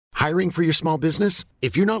Hiring for your small business?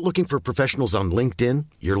 If you're not looking for professionals on LinkedIn,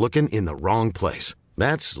 you're looking in the wrong place.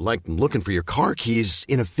 That's like looking for your car keys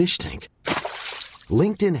in a fish tank.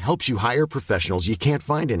 LinkedIn helps you hire professionals you can't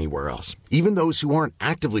find anywhere else, even those who aren't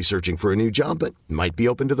actively searching for a new job but might be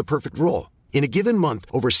open to the perfect role. In a given month,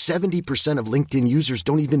 over 70% of LinkedIn users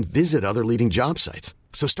don't even visit other leading job sites.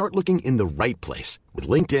 So start looking in the right place. With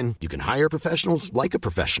LinkedIn, you can hire professionals like a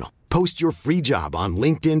professional. Post your free job on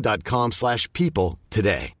linkedin.com/people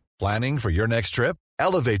today. Planning for your next trip?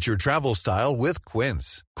 Elevate your travel style with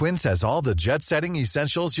Quince. Quince has all the jet-setting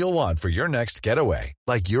essentials you'll want for your next getaway,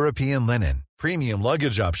 like European linen, premium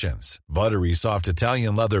luggage options, buttery soft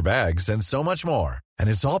Italian leather bags, and so much more. And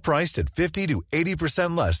it's all priced at 50 to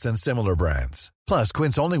 80% less than similar brands. Plus,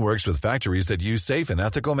 Quince only works with factories that use safe and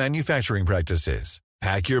ethical manufacturing practices.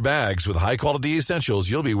 Pack your bags with high-quality essentials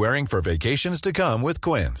you'll be wearing for vacations to come with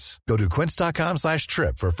Quince. Go to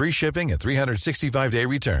quince.com/trip for free shipping and 365-day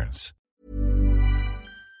returns.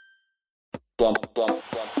 One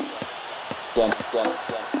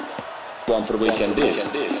for the weekend is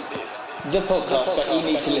the podcast that you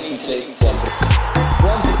need to listen to.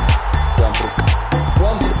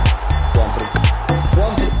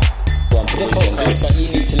 The podcast that you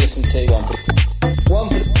need to listen to.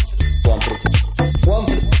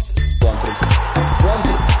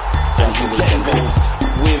 And you get involved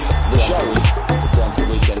with the show. One for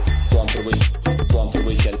the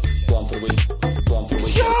weekend.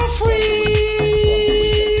 You're free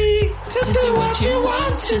to do what you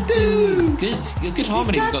want to do. Good. Your good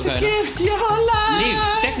harmony you've got going on. Give your life.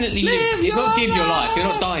 Live. Definitely live. It's not give your life. You're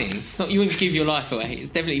not dying. It's not you wouldn't give your life away.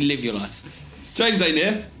 It's definitely live your life. James ain't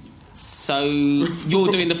here. So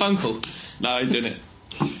you're doing the phone call? No, I ain't doing it.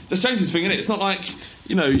 That's James's thing, isn't it? It's not like,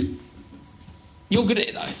 you know... You're good at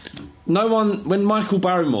it, though. No one... When Michael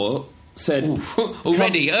Barrymore said...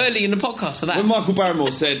 Already, early in the podcast for that. When Michael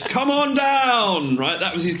Barrymore said, "Come on down!" Right?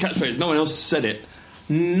 That was his catchphrase. No one else said it.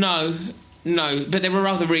 No. But there were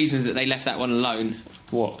other reasons that they left that one alone.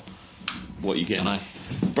 What? What you getting? Don't know.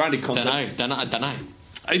 Branded content? Don't know.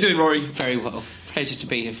 How you doing, Rory? Very well. Pleasure to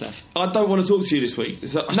be here, Flev. I don't want to talk to you this week.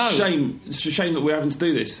 It's a shame. It's a shame that we're having to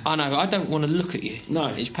do this. I know. I don't want to look at you. No.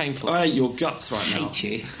 It's painful. I hate your guts right now. I hate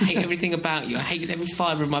you. I hate everything about you. I hate every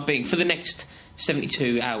fibre of my being for the next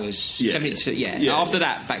 72 hours. Yeah. 72, yeah. After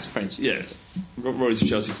that, back to friends. Yeah. Rory's a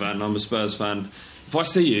Chelsea fan. I'm a Spurs fan. If I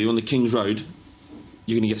see you on the King's Road,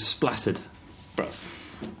 you're going to get splattered. Bro.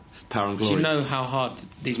 Power and glory. Do you know how hard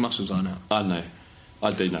these muscles are now? I know.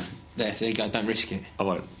 I do know. There you go. Don't risk it. I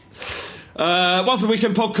won't. One for the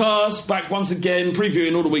Weekend podcast, back once again,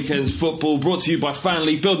 previewing all the weekend's football, brought to you by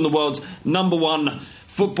Fanly, building the world's #1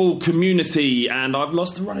 football community. And I've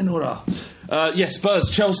lost the running order. Spurs,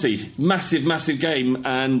 Chelsea, massive game,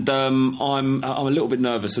 and I'm a little bit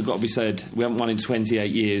nervous. I've got to be said, we haven't won in 28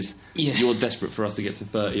 years. Yeah. You're desperate for us to get to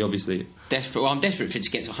 30, obviously. Desperate. Well, I'm desperate for it to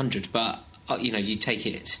get to 100, but you take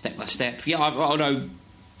it step by step. Yeah, I know.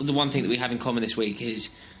 The one thing that we have in common this week is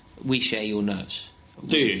we share your nerves.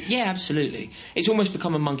 Do you? Yeah, absolutely. It's almost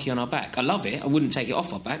become a monkey on our back. I love it. I wouldn't take it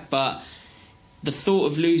off our back, but the thought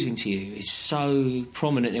of losing to you is so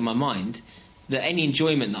prominent in my mind that any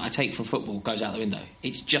enjoyment that I take from football goes out the window.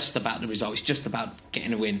 It's just about the result. It's just about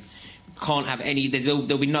getting a win. Can't have any... There'll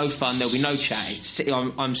be no fun. There'll be no chat.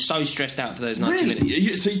 I'm so stressed out for those 90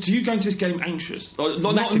 minutes. So do you go into this game anxious?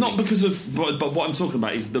 Not because of... But what I'm talking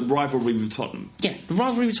about is the rivalry with Tottenham. Yeah, the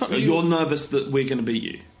rivalry with Tottenham. You're nervous that we're going to beat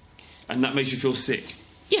you. And that makes you feel sick.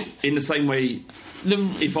 Yeah. In the same way,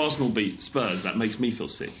 if Arsenal beat Spurs, that makes me feel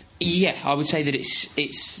sick. Yeah, I would say that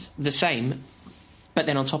it's the same. But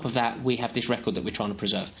then on top of that, we have this record that we're trying to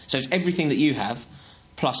preserve. So it's everything that you have,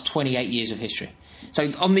 plus 28 years of history.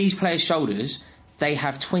 So on these players' shoulders, they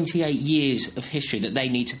have 28 years of history that they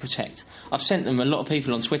need to protect. I've sent them, a lot of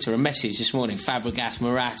people on Twitter, a message this morning, Fabregas,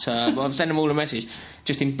 Morata, I've sent them all a message,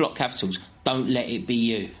 just in block capitals, don't let it be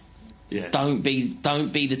you. Yeah. Don't be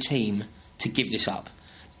the team to give this up.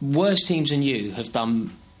 Worse teams than you have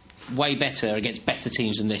done way better against better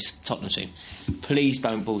teams than this Tottenham team. Please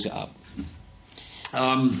don't balls it up.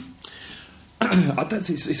 I don't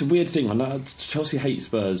think it's a weird thing. I know Chelsea hate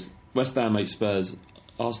Spurs, West Ham hates Spurs,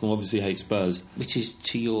 Arsenal obviously hates Spurs, which is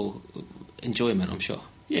to your enjoyment, I'm sure.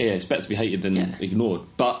 Yeah, it's better to be hated than ignored.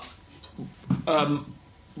 But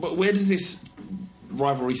where does this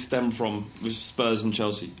rivalry stem from with Spurs and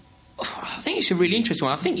Chelsea? I think it's a really interesting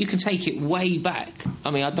one. I think you can take it way back. I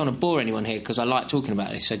mean, I don't want to bore anyone here because I like talking about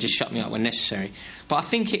this, so just shut me up when necessary. But I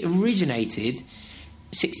think it originated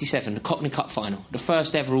 67, the Cockney Cup final, the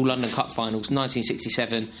first ever All London Cup finals,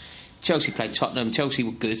 1967. Chelsea played Tottenham. Chelsea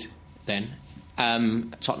were good then.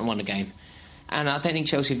 Tottenham won the game, and I don't think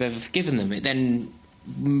Chelsea have ever forgiven them. It then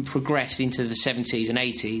progressed into the 70s and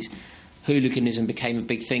 80s, hooliganism became a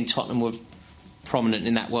big thing. Tottenham were prominent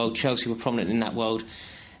in that world, Chelsea were prominent in that world,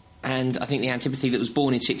 and I think the antipathy that was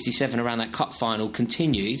born in 67 around that cup final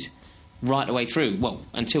continued right the way through, well,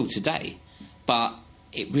 until today. But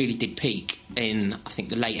it really did peak in, I think,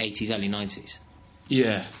 the late 80s, early 90s.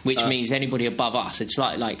 Yeah. Which means anybody above us, it's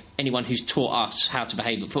like anyone who's taught us how to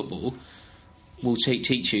behave at football will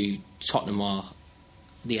teach you Tottenham are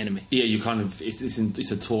the enemy. Yeah, you kind of...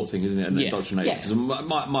 It's a taught thing, isn't it? And indoctrinated. Yeah.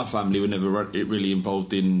 Because my family were never really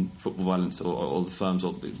involved in football violence or the firms,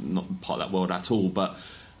 or not part of that world at all, but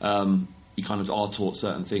you kind of are taught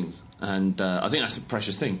certain things. And I think that's a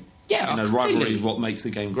precious thing. Yeah, rivalry is what makes the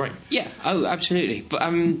game great. Yeah, absolutely. But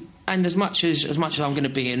and as much as I'm going to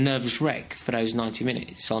be a nervous wreck for those 90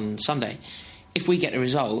 minutes on Sunday, if we get a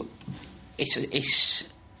result, it's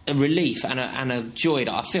a relief and a joy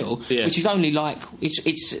that I feel, which is only like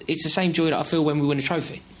it's the same joy that I feel when we win a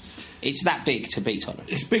trophy. It's that big to beat Tottenham.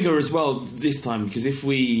 It's bigger as well this time, because if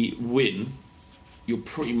we win, you're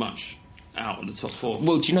pretty much out of the top four.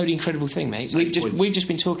 Well, do you know the incredible thing, mate? We've just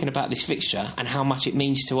been talking about this fixture and how much it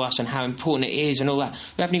means to us and how important it is and all that.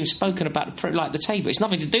 We haven't even spoken about the table. It's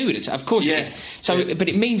nothing to do with it. Of course it is. So, but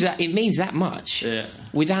it means that much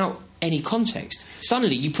without any context.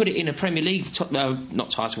 Suddenly, you put it in a Premier League not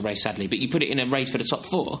title race, sadly, but you put it in a race for the top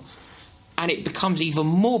four, and it becomes even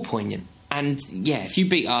more poignant. And if you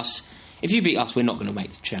beat us, we're not going to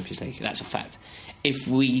make the Champions League. That's a fact. If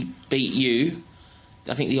we beat you,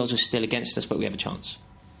 I think the odds are still against us, but we have a chance.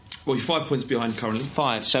 Well, you're 5 points behind currently.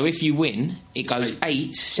 5. So if you win, it goes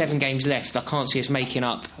 8, 7 games left. I can't see us making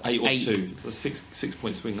up 8 or 2. So 6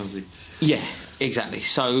 point swing, obviously. Yeah, exactly.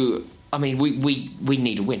 So, I mean, we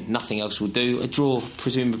need a win. Nothing else will do. A draw,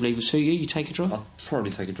 presumably, will suit you. You take a draw? I'll probably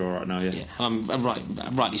take a draw right now, yeah. I'm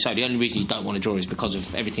rightly so. The only reason you don't want to draw is because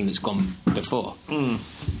of everything that's gone before.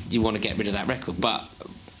 You want to get rid of that record. But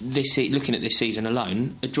looking at this season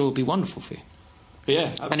alone, a draw would be wonderful for you.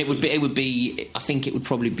 Yeah, absolutely. And it would be. I think it would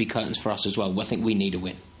probably be curtains for us as well. I think we need a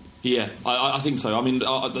win. Yeah, I think so. I mean,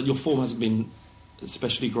 your form hasn't been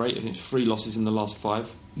especially great. I think it's 3 losses in the last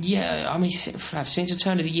 5. Yeah, I mean, since the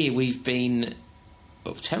turn of the year, we've been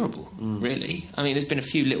terrible. Really. I mean, there's been a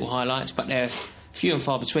few little highlights, but they're few and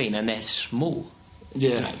far between, and they're small.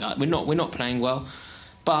 Yeah, we're not playing well.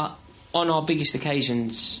 But on our biggest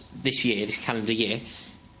occasions this calendar year,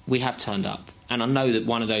 we have turned up. And I know that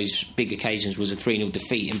one of those big occasions was a 3-0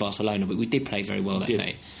 defeat in Barcelona, but we did play very well that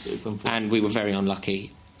day, and we were very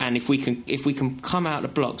unlucky. And if we can come out of the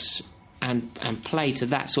blocks and play to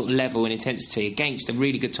that sort of level and intensity against a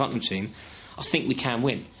really good Tottenham team, I think we can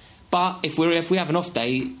win. But if we have an off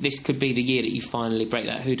day, this could be the year that you finally break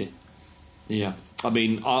that hoodoo. Yeah, I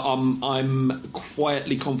mean, I'm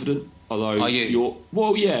quietly confident. Although are you?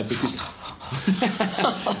 Well, yeah, because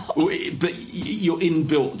but you're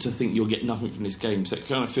inbuilt to think you'll get nothing from this game, so it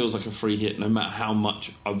kind of feels like a free hit, no matter how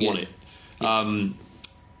much I want it. Yeah.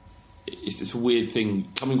 It's a weird thing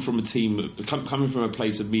coming from a team, coming from a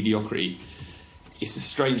place of mediocrity. It's a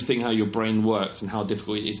strange thing how your brain works and how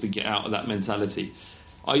difficult it is to get out of that mentality.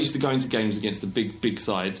 I used to go into games against the big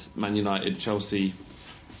sides, Man United, Chelsea.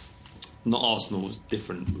 Not Arsenal, was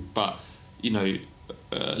different, but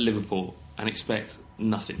Liverpool, and expect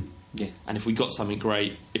nothing. Yeah. And if we got something,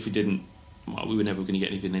 great. If we didn't, well, we were never going to get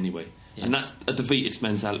anything anyway. Yeah. And that's a defeatist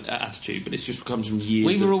attitude, but it just comes from years.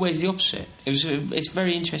 We were always the opposite. It's a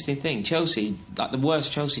very interesting thing. Chelsea, like the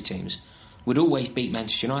worst Chelsea teams, would always beat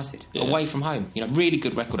Manchester United away from home. Really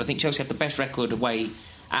good record. I think Chelsea have the best record away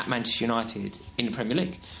at Manchester United in the Premier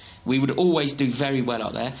League. We would always do very well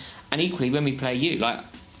out there. And equally, when we play you, like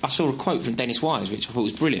I saw a quote from Dennis Wise, which I thought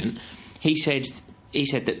was brilliant. He said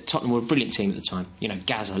that Tottenham were a brilliant team at the time.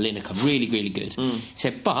 Gazza, Lineker, really, really good. He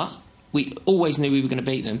said, but we always knew we were going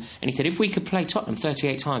to beat them. And he said, if we could play Tottenham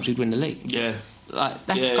 38 times, we'd win the league. Yeah.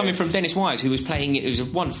 That's coming from Dennis Wise, who was playing... It was a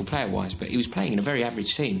wonderful player, Wise, but he was playing in a very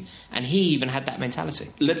average team. And he even had that mentality.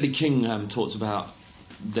 Ledley King talks about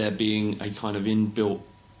there being a kind of inbuilt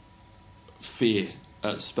fear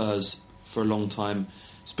at Spurs for a long time,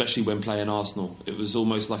 especially when playing Arsenal. It was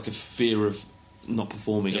almost like a fear of not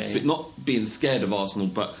performing, not being scared of Arsenal,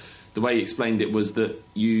 but the way he explained it was that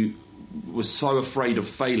you were so afraid of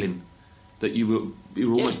failing that you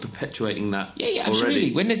were almost perpetuating that. Yeah, absolutely.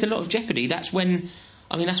 Already. When there's a lot of jeopardy, that's what made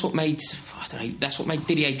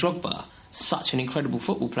Didier Drogba such an incredible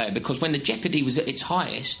football player, because when the jeopardy was at its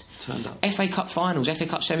highest, turned up. FA Cup finals, FA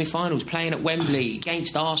Cup semi-finals, playing at Wembley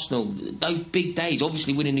against Arsenal, those big days,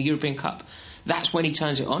 obviously winning the European Cup, that's when he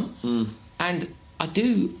turns it on. And I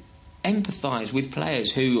do empathise with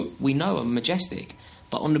players who we know are majestic,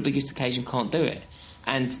 but on the biggest occasion can't do it.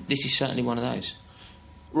 And this is certainly one of those.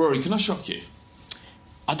 Rory, can I shock you?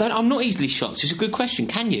 I'm not easily shocked. It's a good question.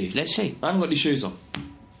 Can you? Let's see. I haven't got any shoes on.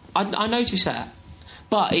 I noticed that.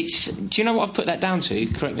 But it's... Do you know what I've put that down to?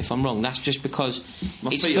 Correct me if I'm wrong. That's just because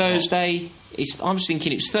it's Thursday. I was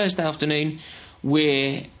thinking it's Thursday afternoon.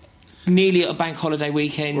 We're nearly at a bank holiday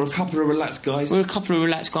weekend. We're a couple of relaxed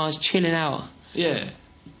guys. Chilling out. Yeah.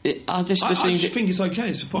 I just think it's okay.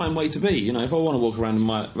 It's a fine way to be. You know, if I want to walk around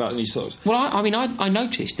without any socks. Well, I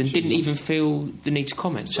noticed and didn't even feel the need to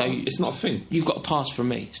comment. So it's not a thing. You've got a pass from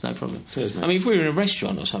me. It's no problem. Cheers, mate. I mean, if we were in a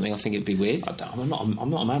restaurant or something, I think it'd be weird. I'm not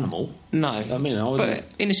an animal. No, I mean, but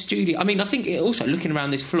in a studio, I mean, I think also looking around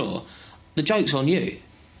this floor, the joke's on you.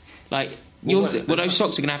 Like, those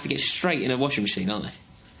socks are going to have to get straight in a washing machine, aren't they?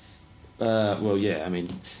 Well, yeah. I mean,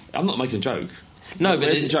 I'm not making a joke. No, but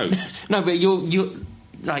it's a joke. No, but you're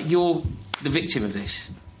the victim of this.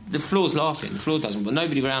 The floor's laughing. The floor doesn't, but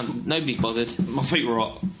nobody's bothered. My feet were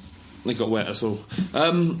hot. They got wet. That's all.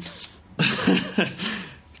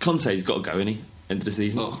 Conte's got to go, isn't he? End of the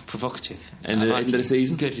season. Oh, provocative. End of the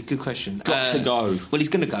season. Good question. Got to go. Well, he's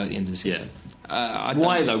going to go at the end of the season. Yeah.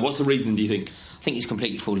 Why though? What's the reason? Do you think? I think he's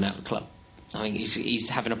completely fallen out of the club. I think he's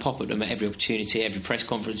having a pop at them at every opportunity. Every press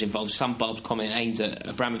conference involves some barbed comment aimed at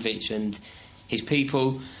Abramovich and his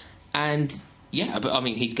people. And yeah, but I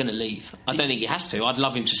mean, he's going to leave. I don't think he has to. I'd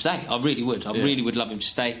love him to stay. I really would. I really would love him to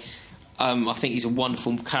stay. I think he's a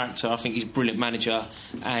wonderful character. I think he's a brilliant manager.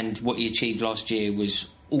 And what he achieved last year was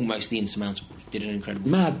almost the insurmountable. He did an incredible.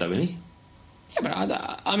 Mad though, isn't he? Yeah,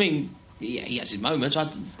 but I mean, yeah, he has his moments. I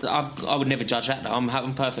would never judge that.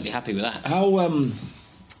 I'm perfectly happy with that.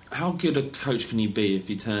 How good a coach can you be if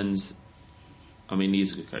he turns... I mean,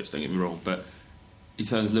 he's a good coach, don't get me wrong, but he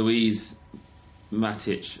turns Luiz,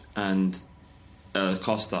 Matic and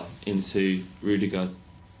Costa into Rudiger,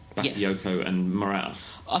 Bakayoko and Morata.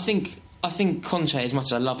 I think Conte, as much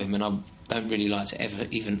as I love him, and I don't really like to ever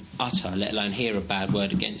even utter, let alone hear a bad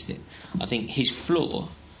word against him, I think his flaw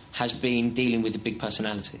has been dealing with the big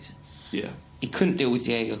personalities. Yeah. He couldn't deal with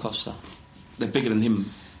Diego Costa. They're bigger than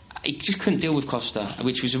him. He just couldn't deal with Costa,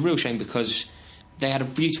 which was a real shame because they had a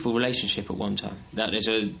beautiful relationship at one time.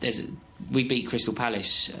 We beat Crystal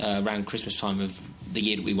Palace around Christmas time of the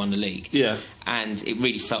year that we won the league. Yeah. And it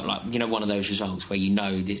really felt like, one of those results where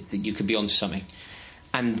that you could be onto something.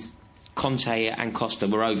 And Conte and Costa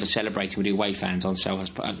were over celebrating with the away fans on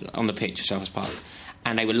the pitch at Selhurst Park.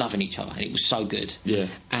 And they were loving each other, and it was so good. Yeah.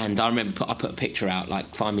 And I remember I put a picture out,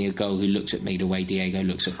 like, find me a girl who looks at me the way Diego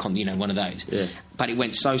looks at one of those. Yeah. But it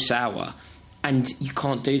went so sour, and you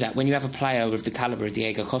can't do that when you have a player of the calibre of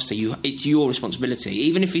Diego Costa. It's your responsibility,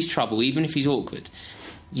 even if he's trouble, even if he's awkward.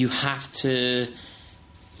 You have to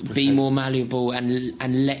be more malleable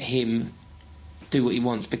and let him do what he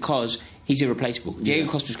wants because he's irreplaceable. Diego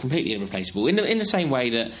Costa's completely irreplaceable in the same way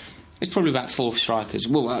that. There's probably about 4 strikers.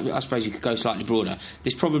 Well, I suppose you could go slightly broader.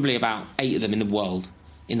 There's probably about 8 of them in the world.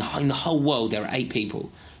 In the whole world, there are 8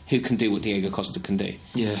 people who can do what Diego Costa can do.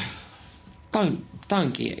 Yeah. Don't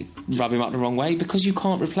rub him up the wrong way because you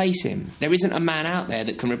can't replace him. There isn't a man out there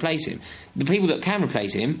that can replace him. The people that can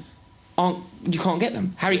replace him you can't get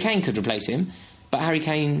them. Harry Kane could replace him, but Harry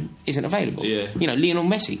Kane isn't available. Yeah. Lionel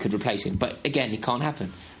Messi could replace him, but again, it can't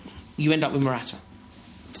happen. You end up with Morata.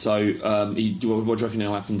 So, what do you reckon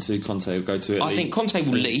will happen to Conte? Will go to Italy? I think Conte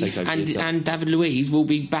will leave, and David Luiz will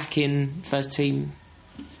be back in first team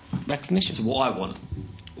recognition. So what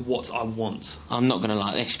I want. I'm not going to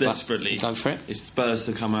like this. Desperately, go for it. It's Spurs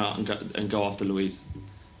to come out and go after Luiz.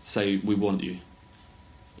 Say we want you.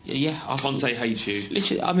 Yeah, Conte hates you.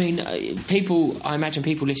 Literally, I mean, I imagine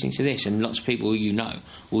people listening to this, and lots of people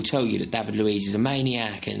will tell you that David Luiz is a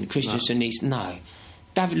maniac and Christensen needs no.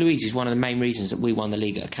 David Luiz is one of the main reasons that we won the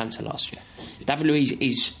league at Acanto last year. David Luiz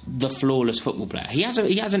is the flawless football player. He has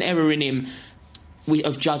an error in him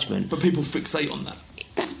of judgment. But people fixate on that.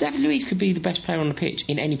 David Luiz could be the best player on the pitch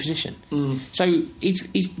in any position. So he's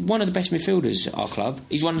one of the best midfielders at our club.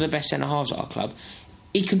 He's one of the best centre-halves at our club.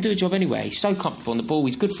 He can do a job anywhere. He's so comfortable on the ball.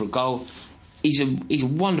 He's good for a goal. He's a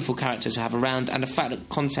wonderful character to have around. And the fact that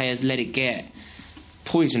Conte has let it get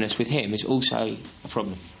poisonous with him is also a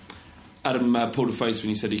problem. Adam pulled a face when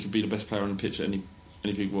he said he could be the best player on the pitch at any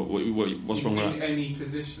people. What's wrong with that? Any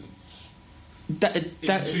position. In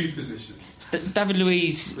 2 positions. David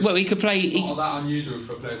Luiz, well, he could play. Not that unusual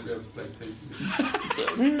for a player to be able to play 2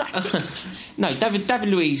 positions. No, David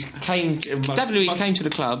Luiz came. David Luiz came to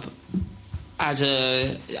the club as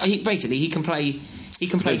he can play. He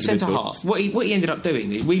can play centre half. What he ended up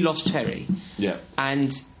doing is we lost Terry. Yeah.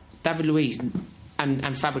 And David Luiz and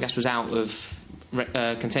Fabregas was out of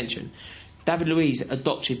contention. David Luiz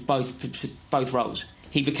adopted both roles.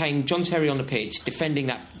 He became John Terry on the pitch, defending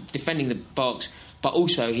the box, but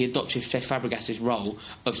also he adopted Cesc Fabregas's role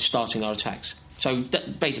of starting our attacks. So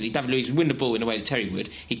basically, David Luiz would win the ball in the way that Terry would.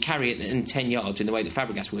 He'd carry it in 10 yards in the way that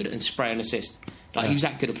Fabregas would and spray an assist. He was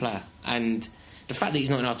that good a player. And the fact that he's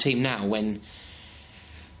not in our team now when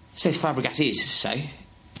Cesc Fabregas is, say,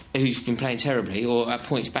 who's been playing terribly, or at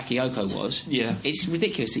points Bakayoko was, it's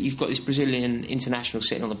ridiculous that you've got this Brazilian international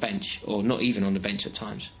sitting on the bench, or not even on the bench at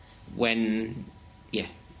times, when,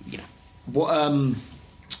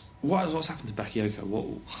 What's happened to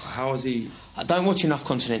Bakayoko? How has he... I don't watch enough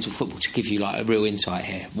continental football to give you a real insight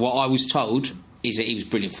here. What I was told is that he was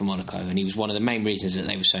brilliant for Monaco, and he was one of the main reasons that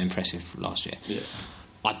they were so impressive last year. Yeah.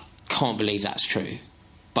 I can't believe that's true,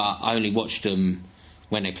 but I only watched them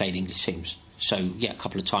when they played English teams. So, a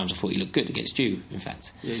couple of times I thought he looked good against you, in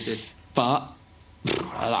fact. Yeah, he did. But,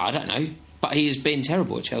 I don't know. But he has been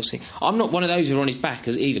terrible at Chelsea. I'm not one of those who are on his back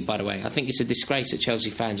either, by the way. I think it's a disgrace that Chelsea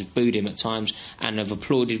fans have booed him at times and have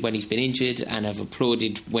applauded when he's been injured and have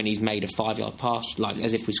applauded when he's made a 5-yard pass,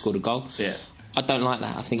 as if we scored a goal. Yeah. I don't like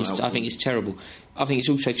that. I think it's terrible. I think it's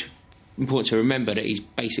also important to remember that he's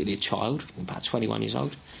basically a child, about 21 years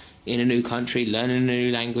old, in a new country, learning a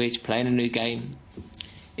new language, playing a new game.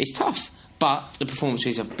 It's tough, but the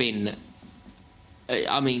performances have been,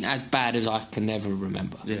 as bad as I can ever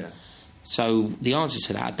remember. Yeah. So the answer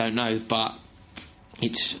to that, I don't know, but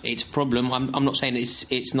it's a problem. I'm not saying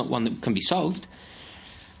it's not one that can be solved.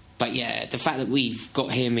 But the fact that we've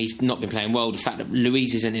got him, he's not been playing well, the fact that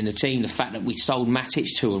Luiz isn't in the team, the fact that we sold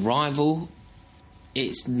Matic to a rival,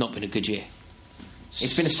 it's not been a good year.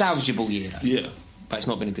 It's been a salvageable year, though. Yeah. But it's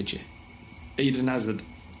not been a good year. Eden Hazard.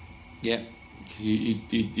 Yeah.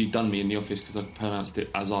 You done me in the office because I pronounced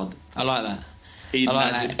it Hazard. I like that. Eden I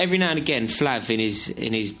like Hazard. that. Every now and again, Flav in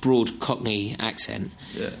his broad Cockney accent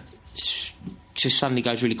just suddenly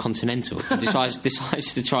goes really continental. He decides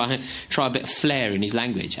to try a bit of flair in his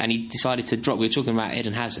language, and he decided to drop. We were talking about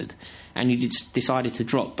Eden Hazard, and he decided to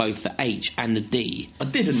drop both the H and the D. I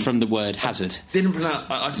didn't from the word hazard. Didn't pronounce.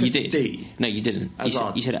 I said you did. D. No, you didn't.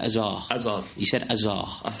 Hazard. You said Azar. Hazard. You said Azar.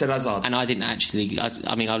 I said Hazard. And I didn't actually. I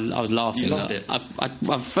was laughing. You loved it.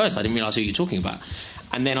 First, I didn't realise who you were talking about.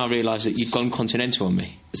 And then I realised that you'd gone continental on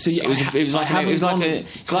me. So it was like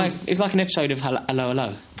an episode of Hello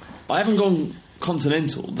Hello. I haven't gone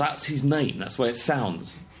continental. That's his name. That's the way it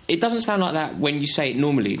sounds. It doesn't sound like that when you say it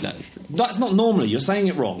normally, though. That's not normally. You're saying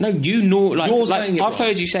it wrong. No, you're saying it wrong. I've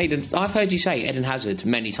heard you say Eden Hazard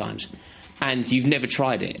many times, and you've never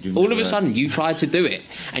tried it. All of a sudden, you tried to do it,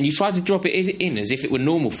 and you tried to drop it in as if it were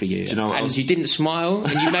normal for you. Do you know what you didn't smile,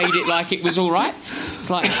 and you made it like it was all right. It's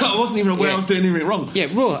like I wasn't even aware I was doing anything wrong. Yeah,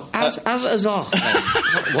 Raw. How's Azar?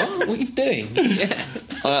 Like, what are you doing? Yeah.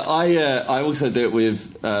 I also do it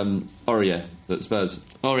with Aurier at Spurs.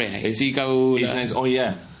 Aurier. So you go. His name's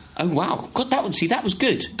Aurier. Oh wow! God, that was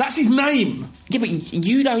good. That's his name. Yeah, but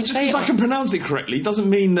you don't say it. Just because I can pronounce it correctly doesn't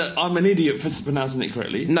mean that I'm an idiot for pronouncing it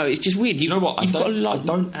correctly. No, it's just weird. You know what? I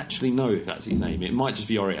don't actually know if that's his name. It might just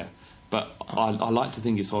be Aurier, but I like to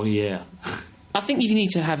think it's Aurier. I think you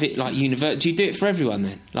need to have it like universal. Do you do it for everyone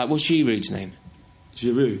then? Like, what's Giroud's name?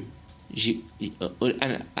 Giroud.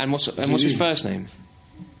 And what's his first name?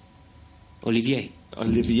 Olivier.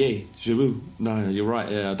 Giroud. No, you're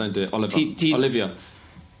right. Yeah, I don't do it. Olivia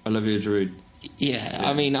Giroud. Yeah,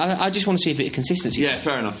 I mean, I just want to see a bit of consistency. Yeah,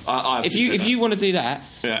 fair enough. If you want to do that,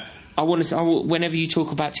 yeah. I want to. Whenever you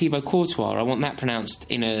talk about Thibaut Courtois, I want that pronounced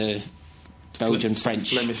in a Belgian,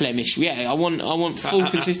 French, Flemish. Yeah, I want full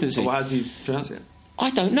consistency. Well, how do you pronounce it? I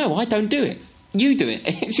don't know. I don't do it. You do it.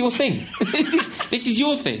 It's your thing. This is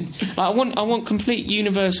your thing. I want complete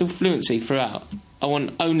universal fluency throughout. I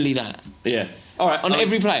want only that. Yeah. All right. On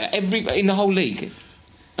every player, in the whole league.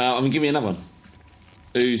 Give me another one.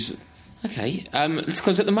 Who's okay?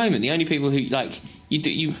 Because at the moment, the only people who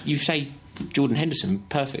you say Jordan Henderson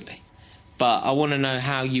perfectly, but I want to know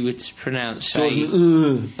how you would pronounce.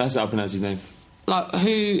 That's how I pronounce his name. Like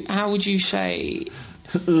who? How would you say?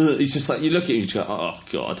 He's just like you look at him, you just go, oh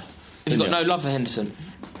god. You've got no love for Henderson.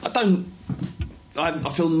 I don't. I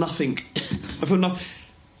feel nothing. I feel nothing.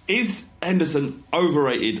 Is Henderson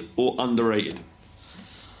overrated or underrated?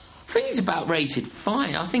 I think he's about rated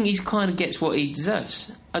fine. I think he kind of gets what he deserves.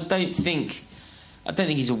 I don't think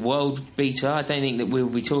he's a world beater. I don't think that we'll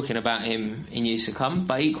be talking about him in years to come.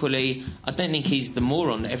 But equally, I don't think he's the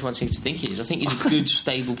moron that everyone seems to think he is. I think he's a good,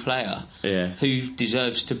 stable player who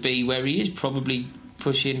deserves to be where he is, probably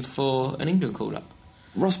pushing for an England call-up.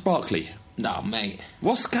 Ross Barkley. No, mate.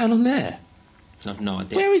 What's going on there? I have no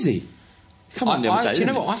idea. Where is he? Come on, the other day. Do you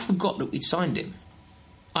know what? I forgot that we'd signed him.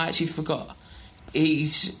 I actually forgot. He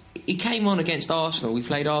came on against Arsenal. We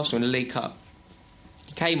played Arsenal in the League Cup.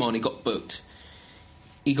 He came on. He got booked.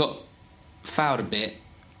 He got fouled a bit,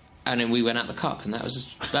 and then we went out the cup, and that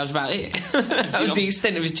was about it. That was the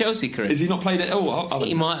extent of his Chelsea career. Has he not played it at all?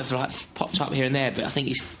 He might have popped up here and there, but I think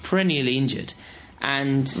he's perennially injured.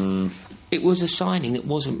 And it was a signing that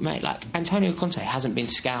wasn't made. Like, Antonio Conte hasn't been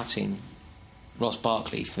scouting Ross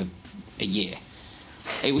Barkley for a year.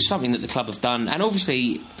 It was something that the club have done, and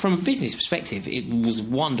obviously from a business perspective it was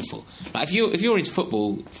wonderful. Like, if you're into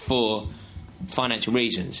football for financial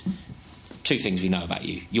reasons, two things we know about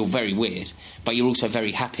you: you're very weird, but you're also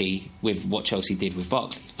very happy with what Chelsea did with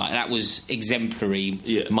Barkley. Like, that was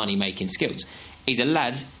exemplary money making skills. He's a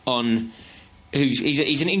lad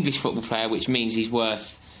he's an English football player, which means he's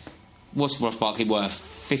worth, what's Ross Barkley worth?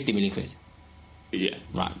 50 million quid. Yeah.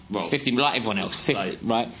 Right. Well, 50, like everyone else. 50,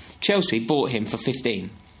 right. Chelsea bought him for 15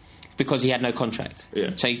 because he had no contract.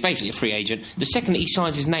 Yeah. So he's basically a free agent. The second that he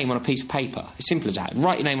signs his name on a piece of paper, as simple as that,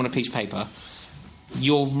 write your name on a piece of paper,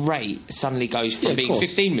 your rate suddenly goes from being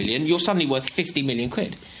 15 million, you're suddenly worth 50 million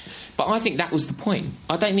quid. But I think that was the point.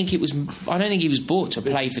 I don't think he was bought to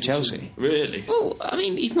play for Chelsea. Really? Well, I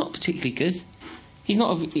mean, he's not particularly good. He's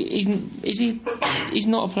not a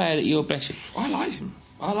player that you're blessed. I liked him.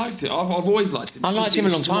 I liked it. I've always liked him. I liked him a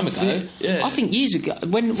long time ago. Yeah. I think years ago,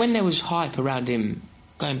 when there was hype around him,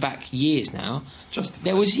 going back years now,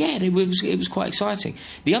 it was quite exciting.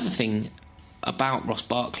 The other thing about Ross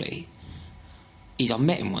Barkley is I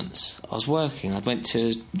met him once. I went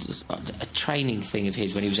to a training thing of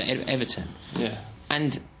his when he was at Everton. Yeah.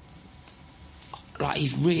 And like,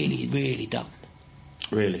 he's really, really dumb.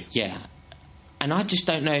 Really? Yeah. And I just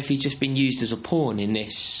don't know if he's just been used as a pawn in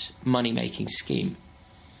this money-making scheme.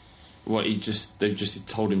 What, they've just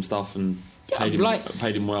told him stuff and paid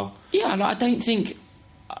him well? Yeah,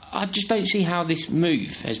 I just don't see how this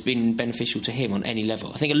move has been beneficial to him on any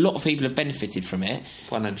level. I think a lot of people have benefited from it.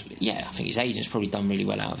 Financially? Yeah, I think his agent's probably done really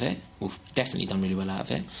well out of it. Well, definitely done really well out of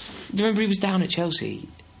it. Remember, he was down at Chelsea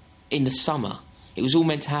in the summer. It was all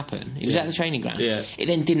meant to happen. It was at the training ground. Yeah. It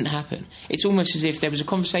then didn't happen. It's almost as if there was a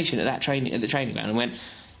conversation at the training ground and went,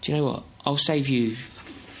 do you know what? I'll save you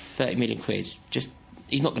 30 million quid.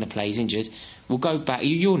 He's not going to play. He's injured. We'll go back. Are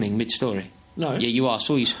you yawning mid-story? No. Yeah, you are. I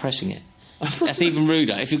saw you suppressing it. That's even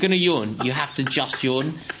ruder. If you're going to yawn, you have to just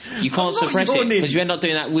yawn. You can't suppress it because you end up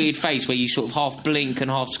doing that weird face where you sort of half blink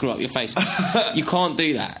and half screw up your face. You can't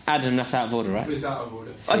do that. Adam, that's out of order, right? It's out of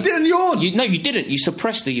order. I didn't yawn! No, you didn't. You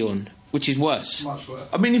suppressed the yawn, which is worse. Much worse.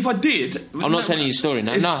 I mean, if I did... I'm not telling you the story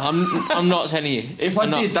now. No, I'm not telling you. If I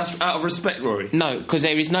did, that's out of respect, Rory. No, because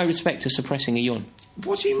there is no respect to suppressing a yawn.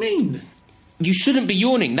 What do you mean? You shouldn't be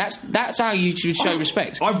yawning. That's how you should show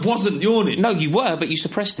respect. I wasn't yawning. No, you were, but you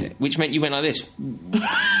suppressed it, which meant you went like this.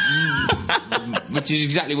 Which is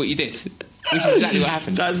exactly what you did. Which is exactly what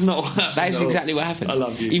happened. That's not what happened. That is exactly what happened. I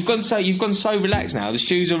love you. You've gone so relaxed now. The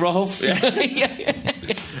shoes are off. Yeah.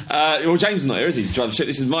 Well, James is not here, is he? To drive the ship.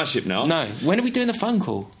 This is my ship now. No. When are we doing the phone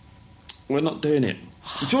call? We're not doing it.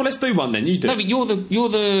 Sure, let's do one then. You do. No, but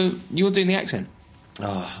you're doing the accent.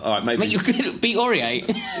 Oh, all right, maybe. Mate, you're good at Beat-Oriate.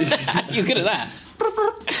 You're good at that.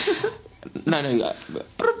 No.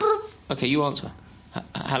 Okay, you answer.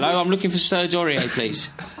 Hello, I'm looking for Serge Aurier, please.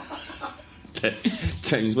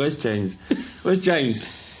 James, where's James? Where's James?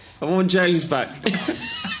 I want James back.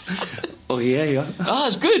 Oh, yeah. Oh,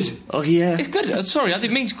 it's good. Oh, yeah. It's good. Sorry, I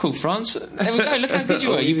didn't mean to call France. There we go. Look how good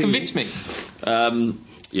you were. You convinced me.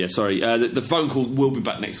 Yeah, sorry. The phone call will be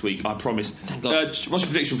back next week, I promise. Thank God. What's your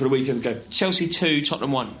prediction for the weekend's game? Chelsea 2,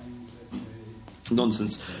 Tottenham 1.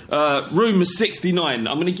 Nonsense. Room 69.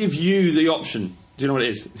 I'm going to give you the option. Do you know what it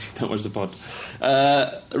is? Don't watch the pod.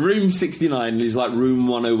 Room 69 is like Room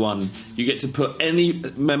 101. You get to put any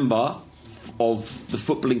member of the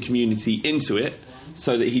footballing community into it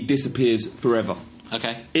so that he disappears forever.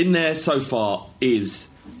 Okay. In there so far is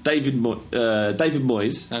David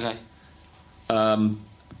Moyes. Okay.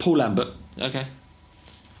 Paul Lambert. Okay.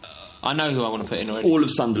 I know who I want to put in already. All of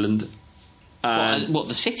Sunderland. What,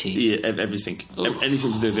 the city? Yeah, everything. Oof,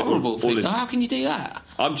 anything to do with it. Horrible all in. How can you do that?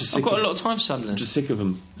 I'm just sick I've got a lot of time for Sunderland. Just sick of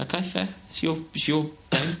them. Okay, fair. It's your game.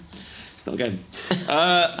 It's not a game.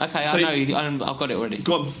 Okay, so I know. I've got it already.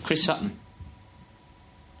 Go on. Chris Sutton.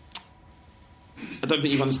 I don't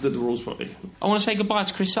think you've understood the rules properly. I want to say goodbye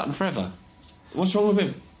to Chris Sutton forever. What's wrong with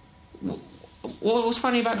him? What's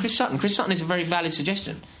funny about Chris Sutton? Chris Sutton is a very valid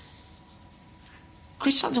suggestion.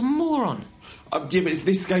 Chris Sutton's a moron. Yeah, but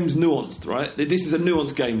this game's nuanced, right? This is a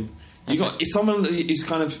nuanced game. It's someone who's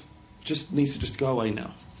kind of just needs to just go away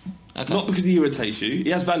now. Okay. Not because he irritates you.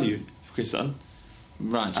 He has value, Chris Sutton.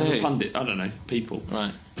 Right. As a pundit, I don't know, people.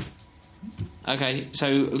 Right. Okay,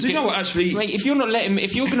 so do you know what? Actually, mate, if you're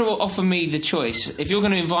going to offer me the choice, if you're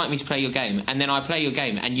going to invite me to play your game, and then I play your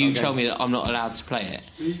game, and you tell me that I'm not allowed to play it,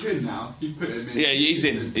 he's in now. You put him in. Yeah, he's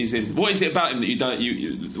in. He's in. What is it about him that you don't?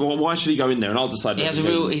 Why should he go in there? And I'll decide. He has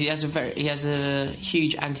a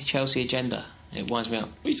huge anti-Chelsea agenda. It winds me up.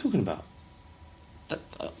 What are you talking about?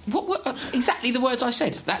 What exactly the words I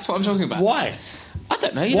said? That's what I'm talking about. Why? I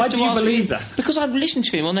don't know. Why do you believe that? Because I listen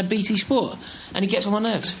to him on their BT Sport, and he gets on my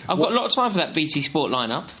nerves. I've got a lot of time for that BT Sport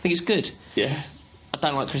lineup. I think it's good. Yeah. I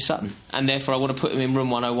don't like Chris Sutton, and therefore I want to put him in room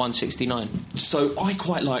 10169. So I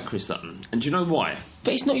quite like Chris Sutton, and do you know why?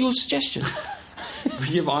 But it's not your suggestion.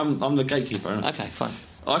 Yeah, but I'm the gatekeeper. Aren't I? Okay, fine.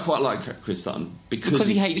 I quite like Chris Sutton because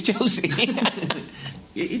he hates Chelsea.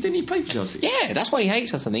 Didn't he play for Chelsea? Yeah, that's why he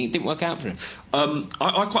hates us. I think it didn't work out for him.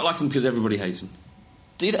 I quite like him because everybody hates him.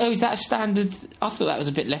 Is that a standard? I thought that was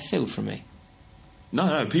a bit left field from me.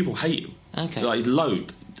 No, people hate him. Okay. Like,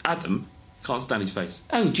 loathed. Adam can't stand his face.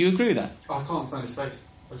 Oh, do you agree with that? I can't stand his face.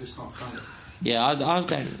 I just can't stand it. Yeah, I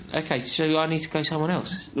don't. Okay, so I need to go someone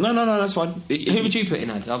else. No, that's fine. Who would you put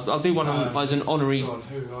in, Ad? I'll do one as an honorary. God,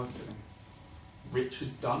 who would I put in?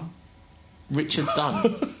 Richard Dunn. Richard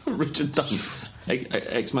Dunn. Richard Dunn.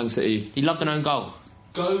 Ex-Man City. He loved an own goal.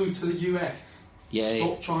 Go to the US. Yeah.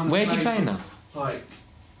 Stop trying to Where's he play playing for, now? Like,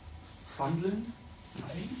 Sunderland?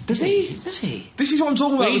 Does he? Does he? This is what I'm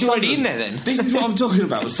talking about. Well, he's already in there then. This is what I'm talking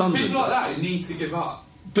about with Sunderland. People like that who need to give up.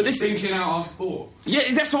 But this thinking out our sport. Yeah,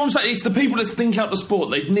 that's what I'm saying. It's the people that think out the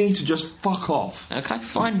sport. They need to just fuck off. Okay,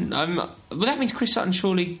 fine. Well, that means Chris Sutton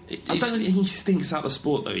surely. I don't think he stinks out the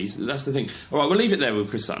sport though. That's the thing. All right, we'll leave it there with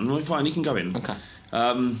Chris Sutton. We're fine. He can go in. Okay.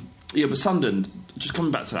 Yeah, but Sunderland. Just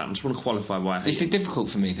coming back to that, I just want to qualify why. This is difficult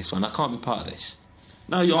for me. This one, I can't be part of this.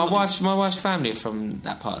 No, my wife's family are from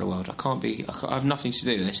that part of the world. I can't be. I have nothing to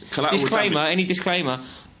do with this. Disclaimer. Any disclaimer.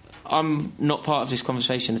 I'm not part of this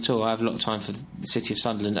conversation at all. I have a lot of time for the city of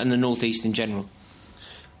Sunderland and the North East in general.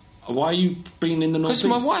 Why are you being in the North East?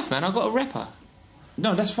 Because my wife, man, I got a rep her.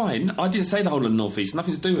 No, that's fine. I didn't say the whole of the North East.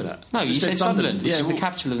 Nothing to do with that. No, you said Sunderland, which is the well,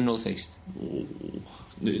 capital of the North East.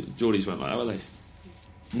 Geordies weren't like that, were they?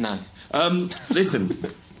 No. Listen,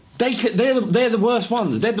 they're the worst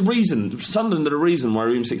ones. They're the reason. Sunderland are the reason why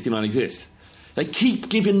Room 69 exists. They keep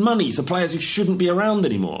giving money to players who shouldn't be around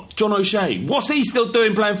anymore. John O'Shea, what's he still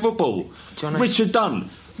doing playing football? Richard Dunn,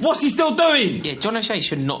 what's he still doing? Yeah, John O'Shea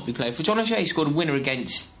should not be playing. John O'Shea scored a winner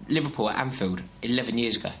against Liverpool at Anfield 11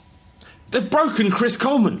 years ago. They've broken Chris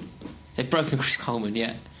Coleman. They've broken Chris Coleman,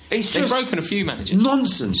 yeah. They've broken a few managers.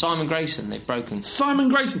 Nonsense. Simon Grayson, they've broken. Simon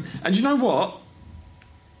Grayson. And you know what?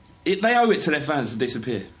 They owe it to their fans to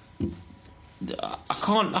disappear. I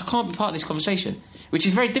can't be part of this conversation, which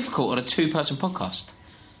is very difficult on a two-person podcast.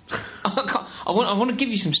 I want to give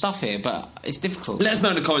you some stuff here, but it's difficult. Let us know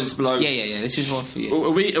in the comments below. Yeah. This is one for you.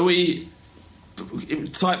 Are we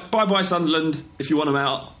type bye Sunderland if you want them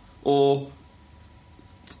out, or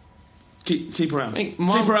keep around. Keep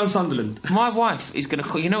around Sunderland. My wife is going to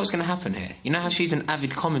call. You know what's going to happen here? You know how she's an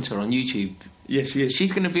avid commenter on YouTube. Yes, she is.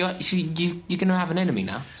 She's going to be. You're going to have an enemy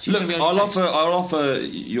now. Look, I'll offer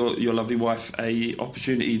your lovely wife a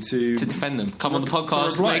opportunity to defend them. Come on the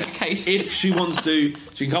podcast, make a case. If she wants to,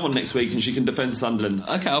 she can come on next week and she can defend Sunderland.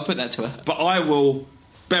 Okay, I'll put that to her. But I will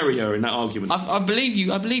bury her in that argument. I believe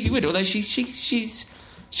you. I believe you would. Although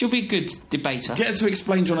she'll be a good debater. Get her to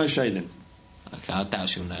explain John O'Shea then. Okay, I doubt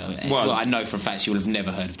she'll know. Well, I know for a fact she will have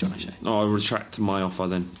never heard of John O'Shea. No, I'll retract my offer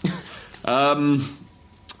then.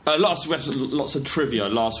 Lots of trivia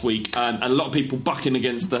last week, and a lot of people bucking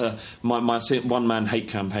against my one-man hate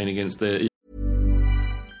campaign against the...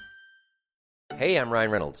 Hey, I'm Ryan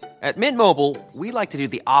Reynolds. At Mint Mobile, we like to do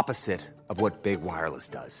the opposite of what Big Wireless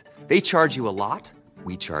does. They charge you a lot,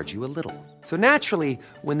 we charge you a little. So naturally,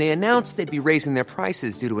 when they announced they'd be raising their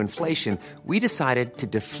prices due to inflation, we decided to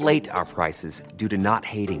deflate our prices due to not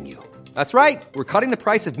hating you. That's right. We're cutting the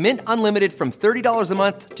price of Mint Unlimited from $30 a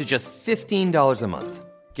month to just $15 a month.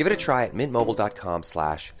 Give it a try at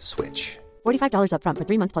mintmobile.com/switch. $45 up front for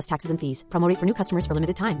 3 months plus taxes and fees. Promo rate for new customers for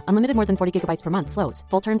limited time. Unlimited more than 40 gigabytes per month. Slows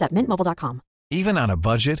full terms at mintmobile.com. Even on a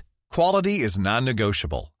budget, quality is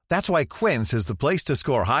non-negotiable. That's why Quince is the place to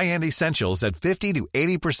score high-end essentials at 50 to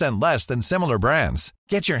 80% less than similar brands.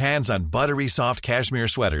 Get your hands on buttery soft cashmere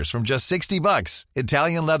sweaters from just $60,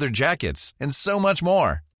 Italian leather jackets, and so much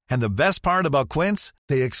more. And the best part about Quince,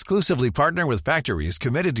 they exclusively partner with factories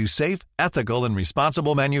committed to safe, ethical, and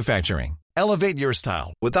responsible manufacturing. Elevate your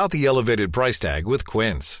style without the elevated price tag with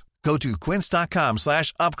Quince. Go to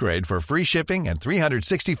quince.com/upgrade for free shipping and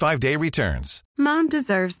 365-day returns. Mom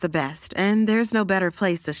deserves the best, and there's no better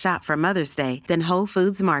place to shop for Mother's Day than Whole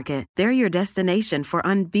Foods Market. They're your destination for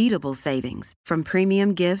unbeatable savings, from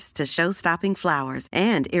premium gifts to show-stopping flowers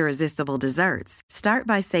and irresistible desserts. Start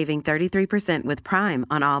by saving 33% with Prime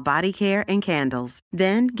on all body care and candles.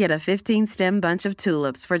 Then get a 15-stem bunch of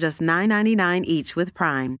tulips for just $9.99 each with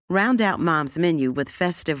Prime. Round out Mom's menu with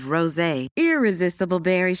festive rosé, irresistible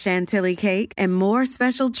berry chantilly cake, and more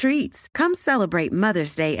special treats. Come celebrate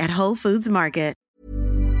Mother's Day at Whole Foods Market.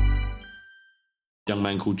 Young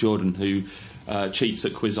man called Jordan who cheats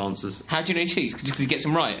at quiz answers. How do you know he cheats? Because he gets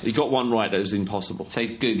them right. He got one right that was impossible. So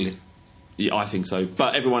he's Googling. Yeah, I think so.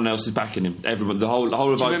 But everyone else is backing him. Everyone, the whole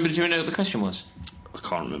of. Do you know what the question was? I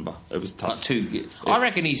can't remember. It was tough. Like two. I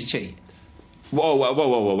reckon he's a cheat.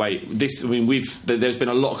 Whoa, wait. There's been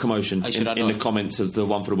a lot of commotion in the comments of the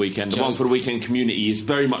One for the Weekend. The One for the Weekend community is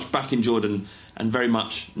very much backing Jordan and very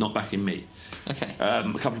much not backing me. Okay. A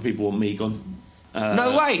couple of people want me gone.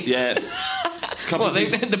 No way! Yeah.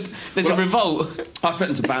 There's a revolt. I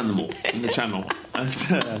threatened to ban them all in the channel.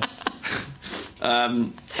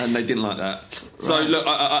 And they didn't like that. So Right. look,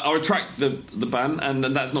 I retract the ban, and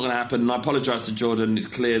that's not going to happen. And I apologise to Jordan. It's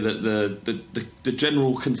clear that the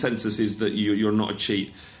general consensus is that you're not a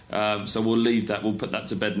cheat. So we'll leave that. We'll put that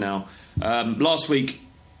to bed now. Last week,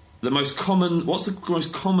 what's the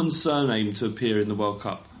most common surname to appear in the World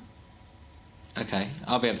Cup? Okay,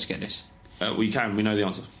 I'll be able to get this. We know the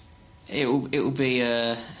answer. It'll be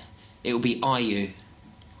Ayew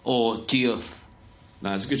or Diouf.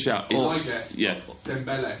 No, it's a good shout. I guess. Yeah.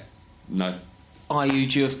 Dembele. No. Ayew,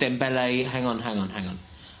 Diouf, Dembele. Hang on.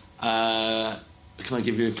 Can I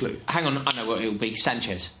give you a clue? Hang on, I know what it'll be.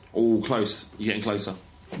 Sanchez. All close. You're getting closer.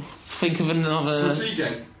 Think of another.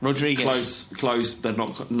 Rodriguez. Close, but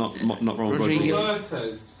not wrong.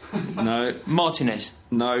 Rodriguez. No. Martinez.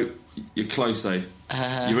 No. You're close though.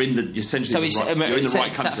 You're essentially so you're in the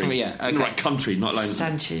right country. Me, yeah. Okay. In the right country, not alone.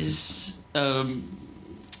 Sanchez.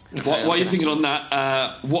 While you're thinking on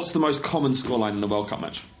that, what's the most common scoreline in the World Cup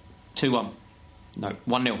match? 2-1. No.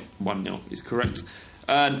 1-0. 1-0 is correct.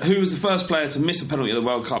 And who was the first player to miss a penalty at the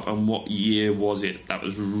World Cup, and what year was it? That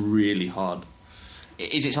was really hard.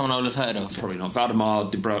 Is it someone I would have heard of? Probably not. Valdemar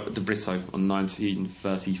de Brito on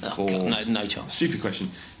 1934. Oh, no chance. Stupid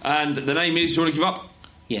question. And the name is, do you want to give up?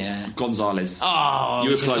 Yeah. Gonzalez. Oh,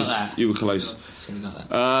 you were close. You were close. Should have got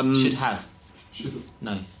that. Should have.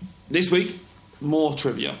 No. This week, more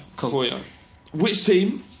trivia for you. Which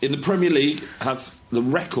team in the Premier League have the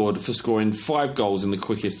record for scoring 5 goals in the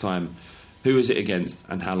quickest time? Who is it against,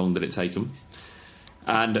 and how long did it take them?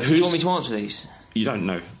 And do you want me to answer these? You don't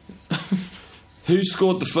know. Who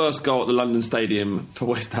scored the first goal at the London Stadium for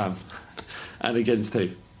West Ham, and against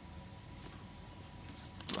who?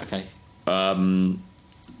 Okay. I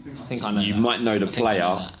think I know. You might know the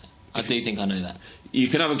player. I do think I know that. You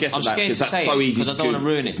can have a guess at that because that's so easy. Because I don't want to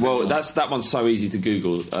ruin it. Well, that one's so easy to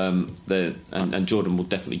Google. And Jordan will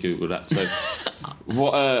definitely Google that. So,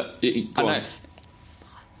 what? I know.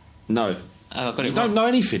 No. I got it. You don't know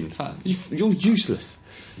anything. You're useless.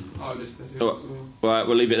 Right,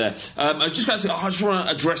 we'll leave it there. I just want to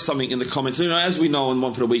address something in the comments. As we know on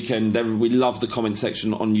One for the Weekend, we love the comment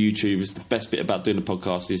section on YouTube. It's the best bit about doing the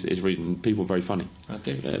podcast is reading people. Very funny.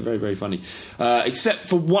 Okay. Yeah, very, very funny. Except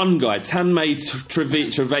for one guy, Tanmay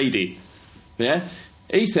Trivedi. Yeah?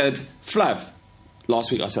 He said, Flav,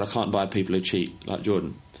 last week I said I can't buy people who cheat, like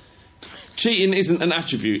Jordan. Cheating isn't an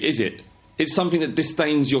attribute, is it? It's something that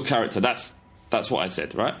disdains your character. That's what I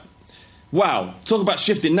said, right? Wow, talk about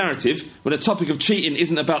shifting narrative. When the topic of cheating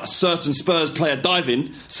isn't about a certain Spurs player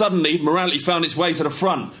diving, suddenly morality found its way to the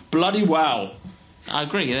front. Bloody wow. I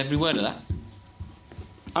agree with every word of that.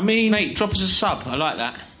 I mean... Mate, drop us a sub. I like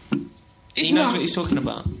that. He knows what he's talking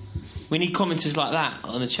about. We need commenters like that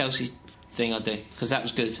on the Chelsea thing I do, because that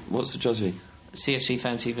was good. What's the Chelsea? CFC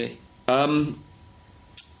Fan TV.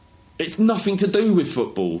 It's nothing to do with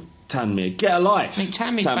football, Tanmay. Get a life. Mate,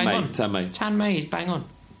 Tanmay's bang on. Tanmay is bang on.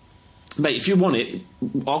 Mate, if you want it,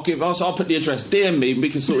 I'll put the address. DM me and we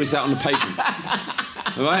can sort this out on the pavement.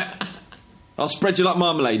 All right? I'll spread you like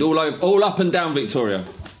marmalade all up and down Victoria.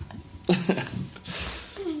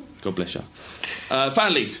 God bless you.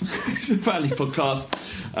 Fan League. It's a Fan League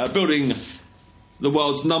podcast. Building the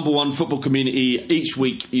world's #1 football community. Each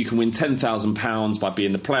week you can win £10,000 by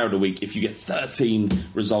being the player of the week if you get 13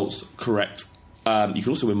 results correct. You can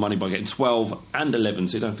also win money by getting 12 and 11,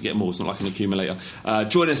 so you don't have to get more. It's not like an accumulator.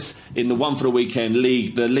 Join us in the One for the Weekend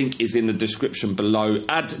League. The link is in the description below.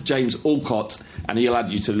 Add James Alcott and he'll add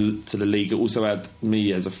you to the league. Also add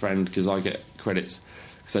me as a friend because I get credits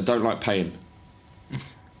because I don't like paying.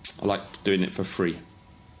 I like doing it for free.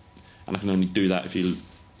 And I can only do that if you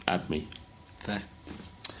add me. Fair.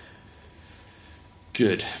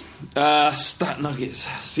 Good. Stat Nuggets.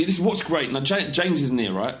 See, this is what's great. Now, James isn't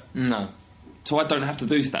here, right? No. So I don't have to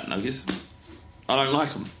do Stat Nuggets. I don't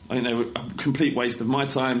like them. I think they were a complete waste of my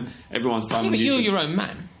time, everyone's time. Yeah, on but YouTube. you're your own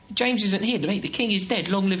man. James isn't here, mate. The king is dead.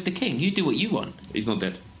 Long live the king. You do what you want. He's not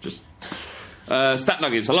dead. Just Stat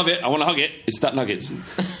Nuggets. I love it. I want to hug it. It's Stat Nuggets.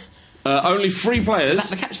 Only 3 players. Is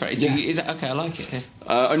that the catchphrase? Yeah. Is that okay? I like it.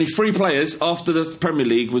 Only 3 players after the Premier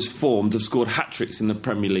League was formed have scored hat-tricks in the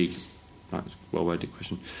Premier League. Right, well-worded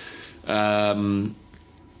question. Can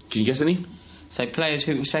you guess any? So players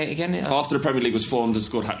who say it again? After the Premier League was formed have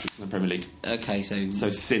scored hat-tricks in the Premier League. Okay, so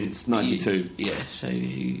since 92. Yeah, so...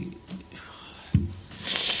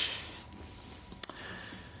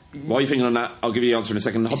 While you're thinking on that, I'll give you the answer in a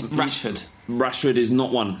second. Rashford. Rashford is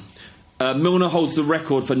not one. Milner holds the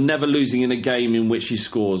record for never losing in a game in which he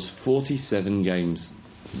scores. 47 games.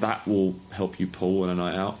 That will help you, Paul, on a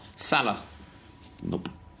night out. Salah. Nope.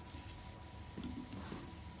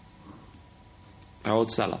 How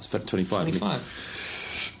old's Salah? It's 25.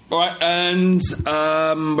 25. All right, and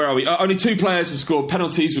where are we? Only 2 players have scored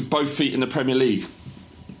penalties with both feet in the Premier League.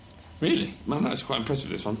 Really? Man, that's quite impressive,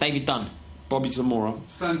 this one. David Dunn. Bobby Zamora.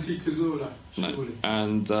 Santi Cazorla. No.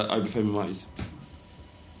 And Obafemi Martins.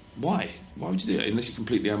 Why? Why would you do that unless you're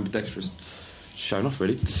completely ambidextrous? Showing off,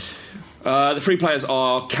 really. The 3 players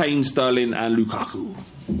are Kane, Sterling and Lukaku.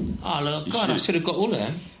 Oh, look, God, I should have got all of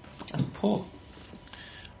them. That's poor.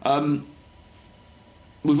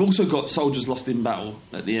 We've also got Soldiers Lost in Battle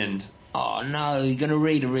at the end. Oh, no, you're going to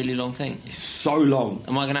read a really long thing. It's so long.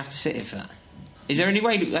 Am I going to have to sit here for that? Is there any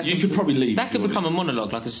way that you could probably leave? That could become a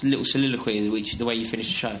monologue, like a little soliloquy, the way you finish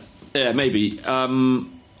the show. Yeah, maybe.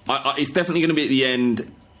 It's definitely going to be at the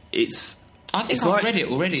end. I think I've read it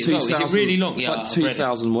already as well. Is it really long? It's yeah, like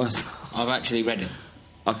 2,000 words. I've actually read it.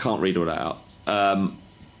 I can't read all that out.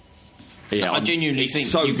 I genuinely think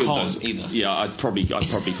so you good, can't though. either. Yeah, I probably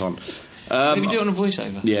can't. Maybe do it on a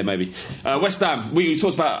voiceover. Yeah, maybe. West Ham. We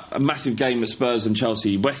talked about a massive game at Spurs and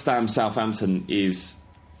Chelsea. West Ham Southampton is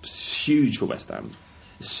huge for West Ham.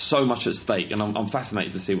 So much at stake, and I'm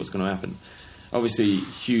fascinated to see what's going to happen. Obviously,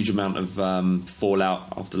 huge amount of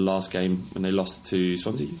fallout after the last game when they lost to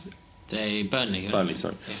Swansea. Burnley. Burnley,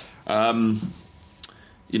 sorry. Yeah.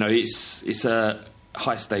 It's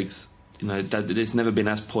high stakes. It's never been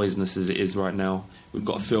as poisonous as it is right now. We've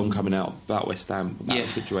got a film coming out about West Ham, about the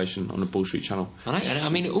situation on the Bull Street Channel. I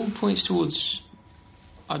mean, it all points towards...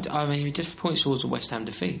 it just points towards a West Ham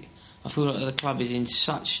defeat. I feel like the club is in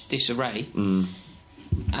such disarray. And,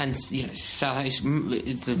 it's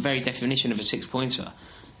the very definition of a 6-pointer.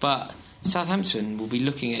 But Southampton will be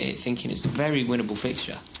looking at it thinking it's a very winnable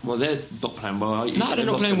fixture. Well, they're not playing well. No, they're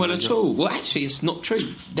not playing well at all. Well, actually, it's not true.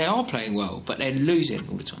 They are playing well, but they're losing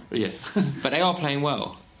all the time. Yeah. But they are playing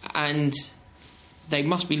well. And they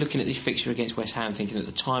must be looking at this fixture against West Ham thinking that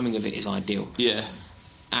the timing of it is ideal. Yeah.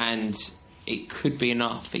 And it could be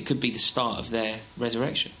enough. It could be the start of their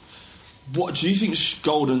resurrection. What do you think?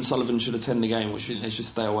 Gold and Sullivan should attend the game, or do you think they should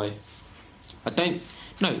stay away? I don't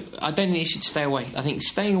think they should stay away. I think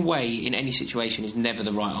staying away in any situation is never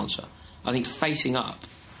the right answer. I think facing up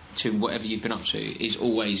to whatever you've been up to is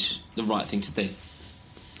always the right thing to do.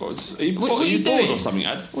 Are you bored doing? or something,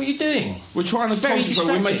 Ad? What are you doing? We're trying to concentrate.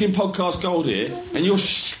 We're making podcast gold here, and you're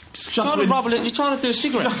shuffling. You're trying to do a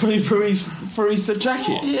cigarette. Shuffling through his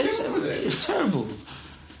jacket. Yeah, it's terrible.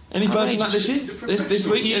 Any birds in that this week? This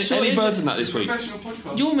week? Any birds in that this week?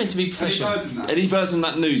 You're meant to be professional. Any birds in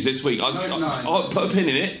that news this week? I'll put a pin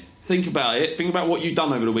in it. Think about it. Think about what you've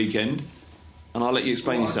done over the weekend, and I'll let you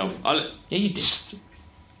explain yourself. Yeah, you did.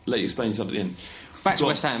 Let you explain yourself at the end. Back to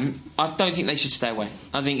West Ham. I don't think they should stay away.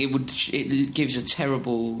 I think it gives a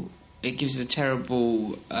terrible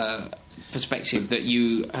perspective that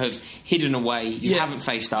you have hidden away. You haven't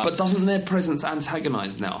faced up. But doesn't their presence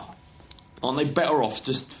antagonise now? Aren't they better off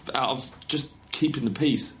just keeping the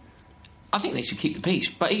peace? I think they should keep the peace,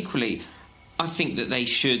 but equally, I think they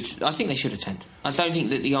should attend. I don't think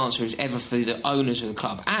that the answer is ever for the owners of the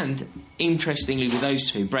club. And interestingly, with those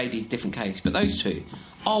two, Brady's a different case, but those two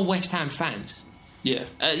are West Ham fans. Yeah,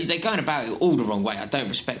 they're going about it all the wrong way. I don't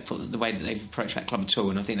respect the way that they've approached that club at all,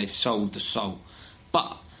 and I think they've sold the soul.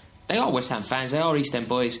 But they are West Ham fans. They are East End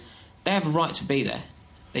boys. They have a right to be there.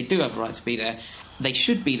 They do have a right to be there. They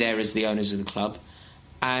should be there as the owners of the club,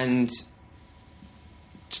 and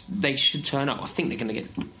they should turn up. I think they're going to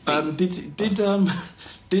get.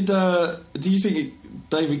 Do you think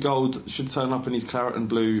David Gold should turn up in his claret and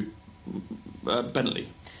blue Bentley?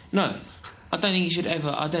 No. I don't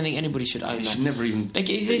think anybody should own that. Should never even. That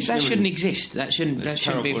shouldn't exist. That shouldn't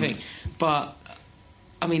be a thing. But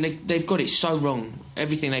I mean, they've got it so wrong.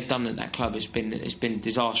 Everything they've done at that club has been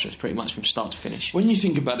disastrous, pretty much from start to finish. When you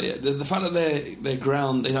think about it, the fact that their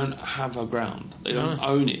ground, they don't have a ground, they don't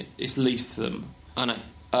own it. It's leased to them. I know.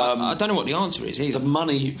 I don't know what the answer is either. The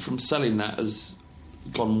money from selling that has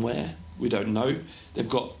gone where? We don't know. They've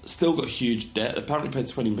still got huge debt. They apparently paid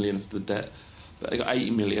 20 million of the debt, but they got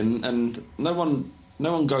 80 million, and no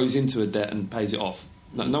one goes into a debt and pays it off.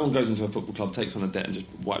 No one goes into a football club, takes on a debt and just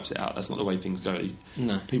wipes it out. That's not the way things go.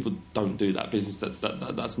 No. People don't do that. Business,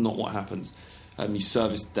 that's not what happens. You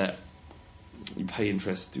service debt, you pay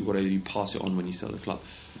interest, do whatever, you pass it on when you sell the club.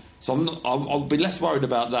 So I'll be less worried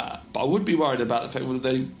about that, but I would be worried about the fact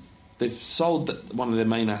that they've sold one of their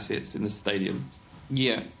main assets in the stadium.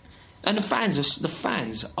 Yeah, and the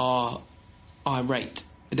fans are irate.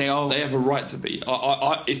 They have a right to be.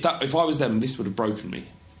 If I was them, this would have broken me.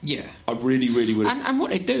 Yeah, I really, really would. And what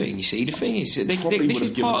they're doing, you see, the thing is, this is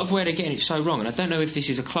part of where they're getting it so wrong. And I don't know if this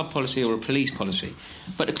is a club policy or a police policy,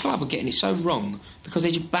 but the club are getting it so wrong because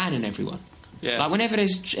they're just banning everyone. Yeah. Like whenever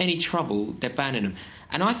there's any trouble, they're banning them.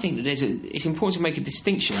 And I think that it's important to make a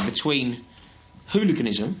distinction between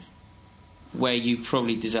hooliganism, where you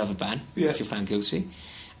probably deserve a ban if you're found guilty,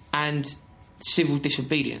 and civil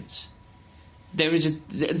disobedience. There is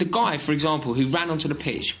the guy, for example, who ran onto the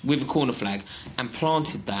pitch with a corner flag and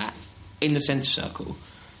planted that in the centre circle.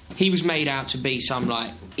 He was made out to be some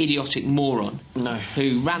idiotic moron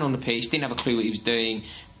who ran on the pitch, didn't have a clue what he was doing,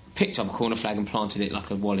 picked up a corner flag and planted it like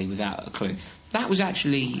a wally without a clue. That was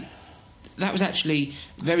actually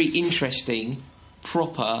very interesting,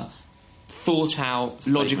 proper, thought out,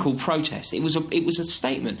 logical protest. It was a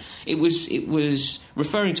statement. It was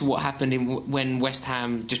referring to what happened when West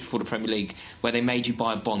Ham, just before the Premier League, where they made you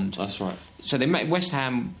buy a bond. That's right. So they made West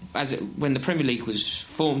Ham, when the Premier League was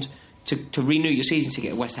formed, to renew your season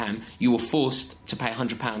ticket at West Ham, you were forced to pay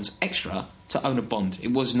 £100 extra to own a bond.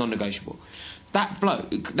 It was non-negotiable. That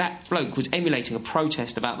bloke was emulating a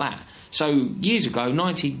protest about that. So years ago,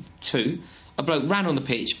 92, a bloke ran on the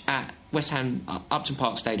pitch at West Ham Upton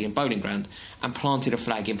Park Stadium, Bowling Ground, and planted a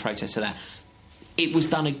flag in protest to that. It was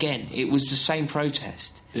done again. It was the same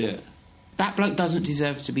protest. Yeah. That bloke doesn't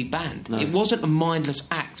deserve to be banned. No. It wasn't a mindless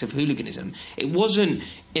act of hooliganism. It wasn't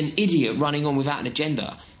an idiot running on without an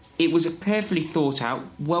agenda. It was a carefully thought out,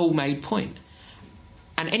 well-made point.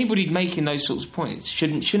 And anybody making those sorts of points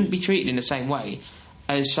shouldn't be treated in the same way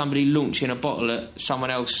as somebody launching a bottle at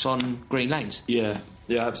someone else on Green Lanes. Yeah,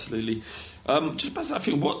 absolutely. Just basically, I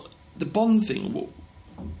think the bond thing.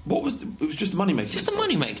 What was it? Was just a money maker. Just a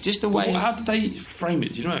money maker. Just a way. How did they frame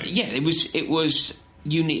it? Do you know? Yeah, it was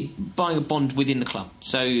buying a bond within the club.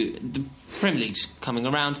 So the Premier League's coming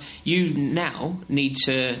around. You now need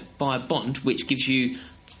to buy a bond, which gives you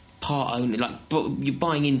part owner, you're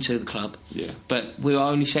buying into the club. Yeah. But we're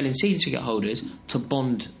only selling season ticket holders to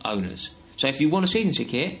bond owners. So if you want a season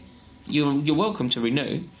ticket, you're welcome to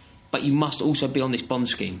renew, but you must also be on this bond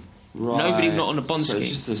scheme. Right. Nobody not on a bond scheme.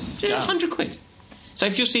 It's just £100. So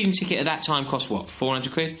if your season ticket at that time cost what,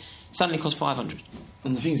 £400, suddenly costs £500.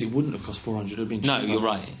 And the thing is, it wouldn't have cost 400. It would have been cheaper. No, you're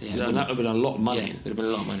right. Yeah, and that would have been a lot of money. Yeah, it would have been a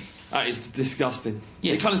lot of money. That is disgusting.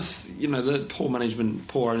 Yeah. It kind of, the poor management,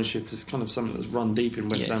 poor ownership is kind of something that's run deep in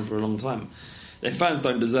West Ham for a long time. Their fans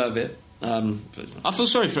don't deserve it. I feel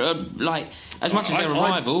sorry for as much as they're a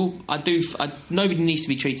rival. Nobody needs to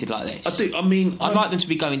be treated like this. I do. I mean, I'd like them to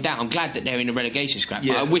be going down. I'm glad that they're in a relegation scrap.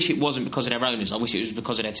 Yeah. But I wish it wasn't because of their owners. I wish it was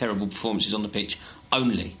because of their terrible performances on the pitch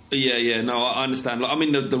only. Yeah. No, I understand. I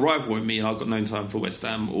mean, the rival in me, and I've got no time for West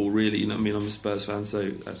Ham or really. You know, what I mean, I'm a Spurs fan, so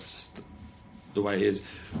that's just the way it is.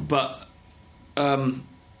 But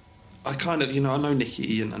I kind of, I know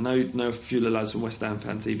Nicky and I know a few of the lads from West Ham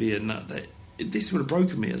Fan TV, and this would have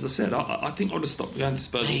broken me, as I said. I think I would have stopped going to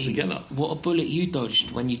Spurs altogether. What a bullet you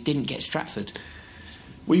dodged when you didn't get Stratford.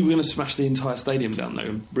 We were going to smash the entire stadium down there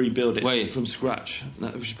and rebuild it Were you? from scratch,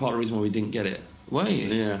 which is part of the reason why we didn't get it. Were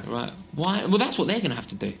you? Yeah. Right. Why? Well, that's what they're going to have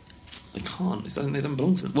to do. They can't. They don't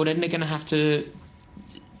belong to them. Well, then they're going to have to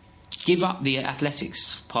give up the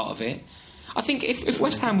athletics part of it. I think if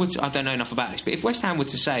West Ham were to, I don't know enough about this, but if West Ham were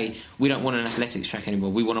to say, we don't want an athletics track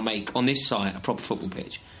anymore, we want to make, on this site, a proper football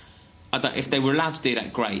pitch, if they were allowed to do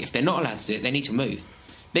that, great. If they're not allowed to do it, they need to move.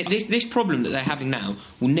 This problem that they're having now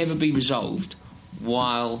will never be resolved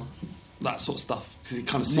while that sort of stuff, because it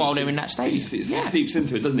kind of while they're in that stadium. It seeps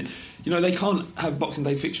into it, doesn't it? They can't have Boxing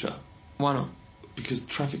Day fixture. Why not? Because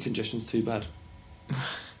traffic congestion's too bad.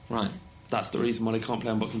 Right. That's the reason why they can't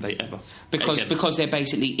play on Boxing Day ever. Because they're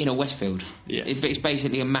basically in a Westfield. Yeah. It's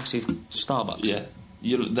basically a massive Starbucks. Yeah.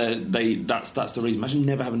 That's the reason. Imagine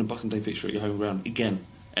never having a Boxing Day fixture at your home ground again,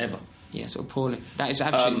 ever. Yeah, sort of poorly. That is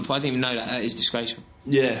absolutely. I didn't even know that. That is disgraceful.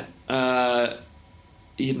 Yeah,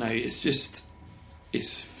 it's just.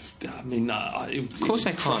 It's. I mean, of course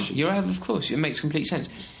they can't. You're out. Of course, it makes complete sense.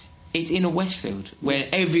 It's in a Westfield where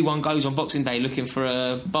everyone goes on Boxing Day looking for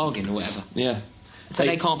a bargain or whatever. Yeah, so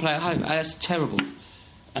they can't play at home. That's terrible.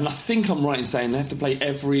 And I think I'm right in saying they have to play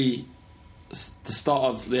the start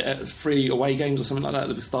of the 3 away games or something like that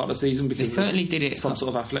at the start of the season because they certainly did it. Some sort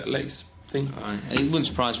of athletics thing. Right. It wouldn't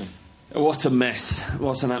surprise me. What a mess!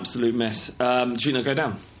 What an absolute mess! Do you think they'll go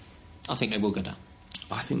down? I think they will go down.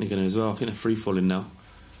 I think they're going to as well. I think they're free falling now.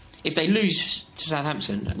 If they lose to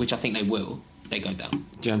Southampton, which I think they will, they go down.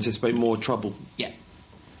 Do you anticipate more trouble? Yeah.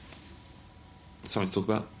 Something to talk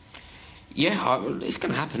about. Yeah, it's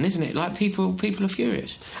going to happen, isn't it? Like people are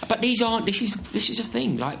furious. But these aren't. This is a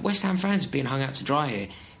thing. Like West Ham fans are being hung out to dry here.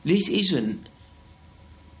 This isn't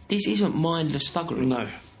mindless thuggery. No.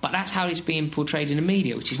 But that's how it's being portrayed in the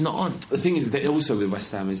media, which is not on. The thing is that also with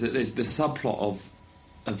West Ham is that there's the subplot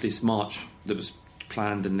of this march that was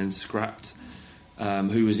planned and then scrapped.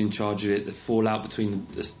 Who was in charge of it? The fallout between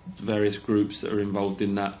the various groups that are involved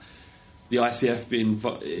in that. The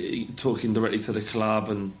ICF talking directly to the club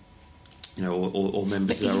and or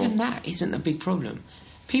members. But even that isn't a big problem.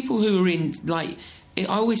 People who are in I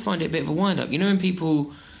always find it a bit of a wind up. You know when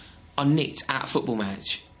people are nicked at a football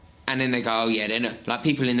match. And then they go, oh yeah, they're not, like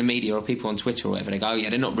people in the media or people on Twitter or whatever, they go, oh yeah,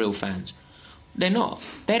 they're not real fans. They're not.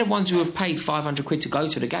 They're the ones who have paid 500 quid to go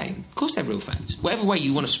to the game. Of course they're real fans. Whatever way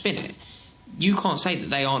you want to spin it, you can't say that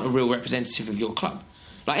they aren't a real representative of your club.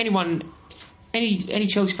 Like any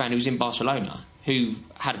Chelsea fan who was in Barcelona who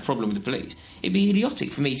had a problem with the police, it'd be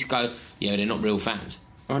idiotic for me to go, yeah, they're not real fans.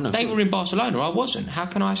 Oh, no. They were in Barcelona, I wasn't. How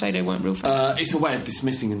can I say they weren't real fans? It's a way of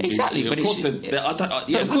dismissing them. Exactly, but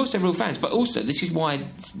of course they're real fans. But also, this is why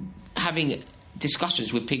having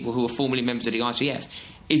discussions with people who are formerly members of the ICF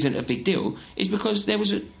isn't a big deal, is because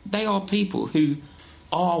they are people who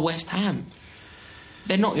are West Ham.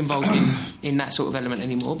 They're not involved in that sort of element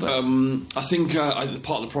anymore. But I think part of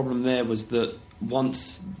the problem there was that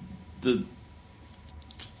once the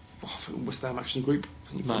West Ham Action Group,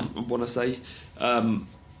 I want to say,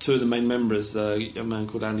 two of the main members, a man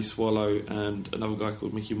called Andy Swallow and another guy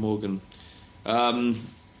called Mickey Morgan,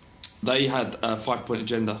 they had a 5-point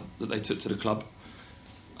agenda that they took to the club,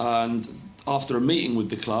 and after a meeting with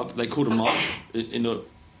the club, they called a march.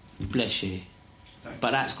 Bless you.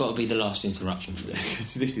 But that's got to be the last interruption for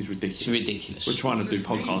this. This is ridiculous. It's ridiculous. We're trying to do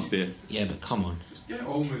podcast here. Yeah, but come on. Just get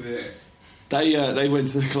on with it. They went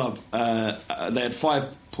to the club. They had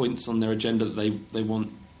 5 points on their agenda that they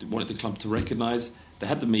wanted the club to recognise. They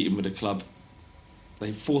had the meeting with the club.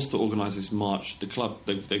 They forced to organise this march. The club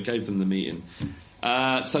they gave them the meeting,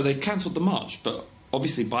 so they cancelled the march. But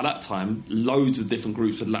obviously by that time, loads of different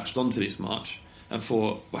groups had latched onto this march and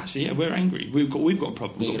thought, well, actually, yeah, we're angry. We've got a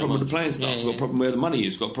problem. We've got a problem with the playing staff. We've got a problem where the money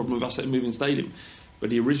is. We've got a problem with us moving stadium. But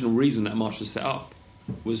the original reason that march was set up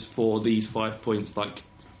was for these 5 points, like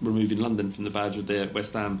removing London from the badge of their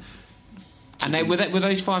West Ham. And were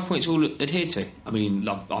those 5 points all adhered to? I mean,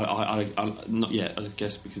 I not yet, I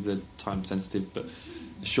guess, because they're time sensitive, but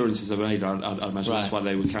assurances are made. I'd imagine that's why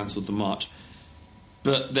they were cancelled the march.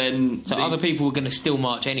 But then, so other people were going to still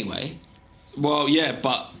march anyway. Well, yeah,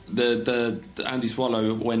 but the Andy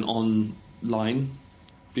Swallow went online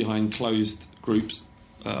behind closed groups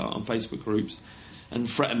on Facebook groups and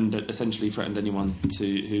essentially threatened anyone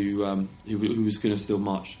who was going to still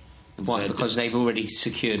march. Why? Because they've already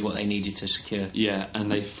secured what they needed to secure. Yeah,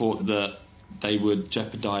 and they thought that they would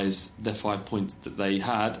jeopardise their 5 points that they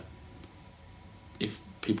had if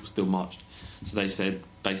people still marched. So they said,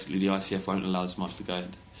 basically, the ICF won't allow this march to go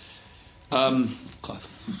ahead. Quite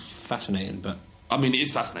fascinating, but... I mean, it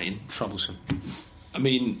is fascinating. Troublesome. I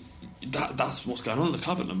mean, that's what's going on at the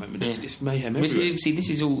club at the moment. It's mayhem everywhere. See, this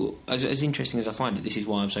is all... As interesting as I find it, this is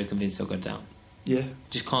why I'm so convinced they'll go down. Yeah.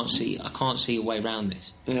 I can't see a way around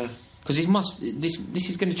this. Yeah. Because this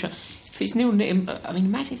is going to try. If it's 0-0, I mean,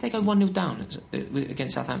 imagine if they go 1-0 down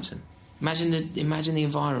against Southampton. Imagine the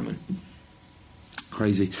environment.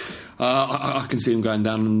 Crazy. I can see them going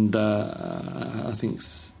down, and I think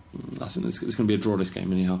it's going to be a draw this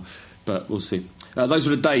game anyhow. But we'll see. Those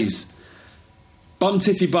were the days. Bum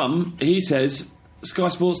Titty Bum. He says Sky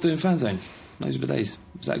Sports doing Fan Zone. Those were the days.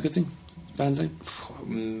 Is that a good thing? Fan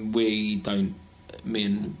Zone. We don't. Me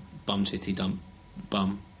and Bum Titty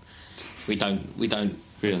Bum. We don't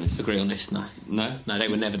agree on this. No, they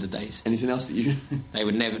were never the days. Anything else that you? They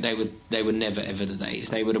were never ever the days.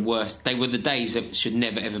 They were the worst. They were the days that should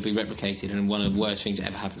never ever be replicated, and one of the worst things that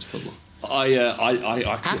ever happened to football.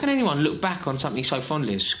 How can anyone look back on something so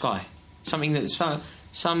fondly as Sky? Something that's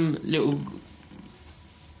some little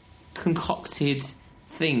concocted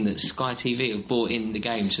thing that Sky TV have brought in the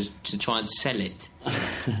game to try and sell it.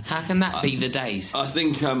 How can that be the days? I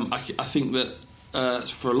think that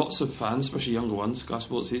for lots of fans, especially younger ones, Sky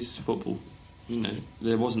Sports is football. You know,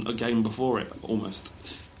 there wasn't a game before it, almost.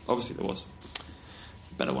 Obviously there was.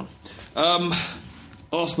 Better one.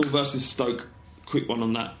 Arsenal versus Stoke. Quick one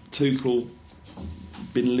on that. Tuchel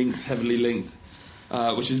been linked, heavily linked,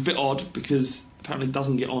 which is a bit odd because apparently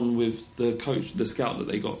doesn't get on with the coach, the scout that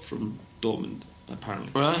they got from Dortmund.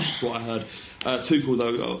 Apparently, right. That's what I heard. Tuchel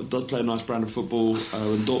though does play a nice brand of football.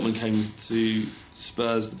 When Dortmund came to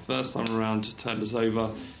Spurs the first time around, just turned us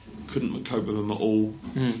over. Couldn't cope with them at all.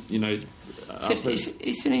 You know.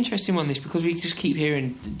 It's an interesting one, this, because we just keep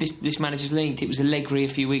hearing this manager's linked. It was Allegri a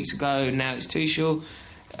few weeks ago, now it's Tuchel.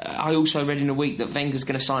 I also read in a week that Wenger's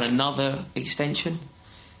going to sign another extension.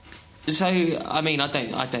 So, I mean, I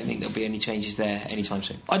don't think there'll be any changes there anytime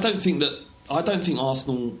soon. I don't think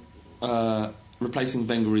Arsenal replacing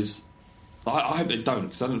Wenger is. I hope they don't,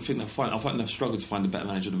 because I don't think they'll find. I think they'll struggle to find a better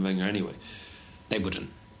manager than Wenger anyway. They wouldn't.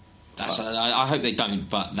 I hope they don't,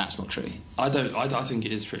 but that's not true. I think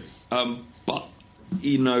it is true. But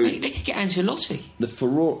you know, they could get Ancelotti.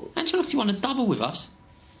 Ancelotti won a double with us.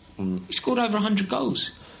 He scored over 100 goals.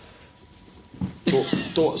 So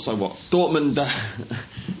what? Dortmund.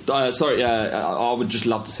 I would just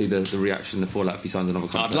love to see the reaction, the fallout if he signs another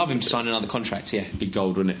contract. I'd love him to sign another contract. Yeah, big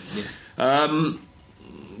gold, wouldn't it? Yeah.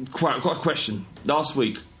 Quite a question. Last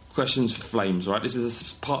week, questions for Flames. Right, this is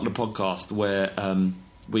a part of the podcast where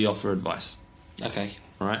we offer advice. Okay.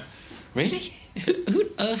 Right. Really? Who on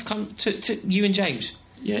earth come to you and James?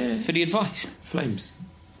 Yeah. For the advice? Flames.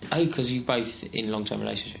 Oh, because you're both in long-term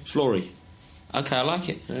relationships. Flory. Okay, I like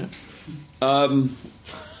it. Yeah.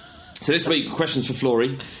 So this week, questions for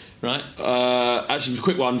Flory. Right. Actually, a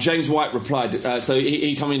quick one. James White replied. So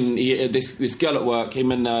he come in. This girl at work.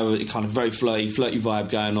 Him and kind of very flirty vibe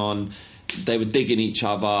going on. They were digging each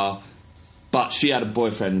other, but she had a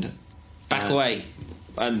boyfriend. Back away.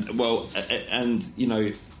 And you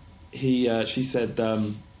know, she said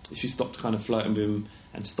she stopped kind of flirting with him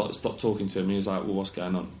and stopped talking to him. He was like, "Well, what's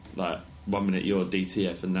going on? Like, 1 minute you're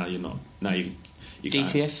DTF and now you're not. Now you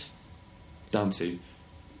DTF down to.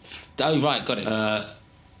 Oh right, got it.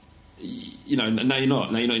 You know, now you're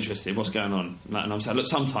not interested. What's going on? And I'm saying, look,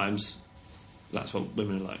 sometimes that's what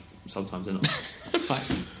women are like. Sometimes they're not. Right.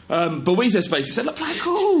 But Weezer Space, he said, look, play it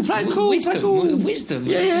cool. Wisdom.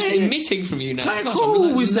 It's emitting from you now. Play it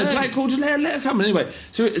cool. We said, play it cool. Just let her come. Anyway,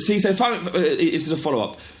 so he said, this is a follow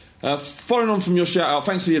up. Following on from your shout out,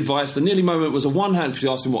 thanks for the advice. The nearly moment was a one hand, because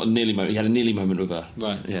you asked him what a nearly moment. He had a nearly moment with her.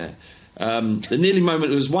 Right. Yeah. The nearly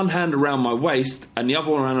moment was one hand around my waist and the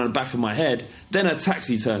other one around the back of my head. Then her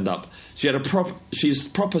taxi turned up. She's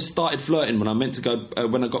proper started flirting when I meant to go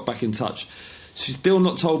when I got back in touch. She's still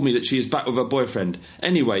not told me that she is back with her boyfriend.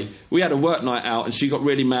 Anyway, we had a work night out and she got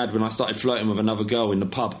really mad when I started flirting with another girl in the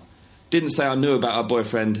pub. Didn't say I knew about her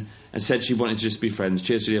boyfriend and said she wanted to just be friends.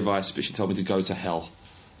 Cheers for the advice, but she told me to go to hell.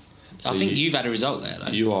 So I think you've had a result there,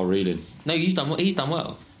 though. You are reading. No, he's done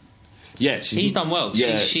well. Yeah, he's done well.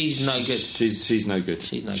 Yeah, she's no good. She's no good.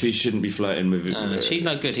 She shouldn't be flirting with him. No, she's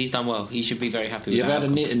no good. He's done well. He should be very happy with you ever had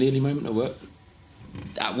a nearly moment at work?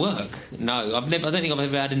 At work? No, I don't think I've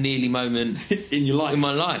ever had a nearly moment in your life. In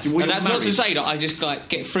my life. And that's not to say that I just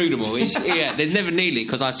get through them all. There's never nearly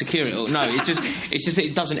because I secure it all. No, it's just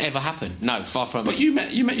it doesn't ever happen. No, far from it. But you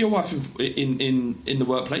met your wife in the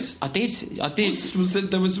workplace. I did. How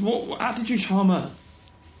did you charm her?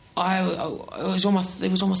 It was on my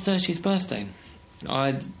 30th birthday.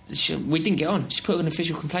 We didn't get on. She put an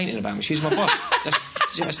official complaint in about me. She was my boss.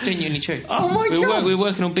 That's genuinely true. Oh my God! We were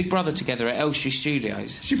working on Big Brother together at Elstree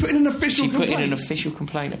Studios. She put in an official complaint? She put in an official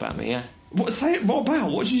complaint about me, yeah. What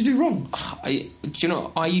about? What did you do wrong? Do you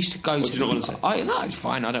know, I used to go to... What do you not want to say? No, it's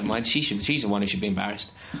fine, I don't mind. She's the one who should be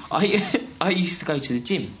embarrassed. I used to go to the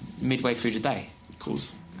gym midway through the day. Of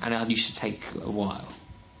course. And it used to take a while.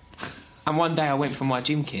 And one day I went for my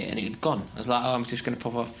gym kit and it had gone. I was like, I'm just going to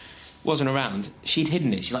pop off. Wasn't around. She'd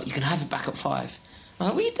hidden it. She's like, you can have it back at 5. I was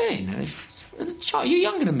like, what are you doing? And you're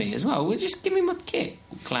younger than me as well. Well, just give me my kit,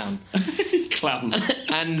 clown. Clown.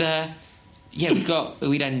 And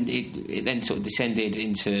it then sort of descended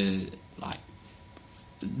into like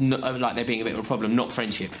there being a bit of a problem, not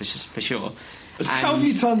friendship for sure. So how have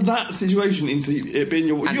you turned that situation into it being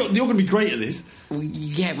you're going to be great at this?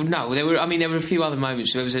 Yeah, well, no. There were a few other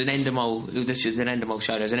moments. There was an Endemol. This was an Endemol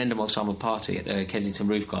show. There was an Endemol summer party at Kensington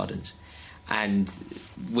Roof Gardens, and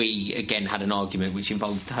we again had an argument which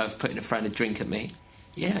involved her putting a friend a drink at me,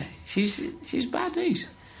 Yeah, she's bad news.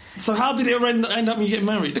 So how did it end up you getting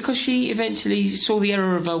married? Because she eventually saw the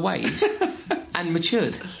error of her ways and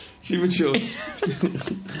matured. She matured.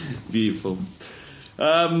 Beautiful.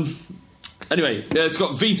 Anyway,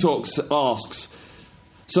 Scott V Talks asks,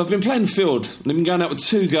 so I've been playing field and I've been going out with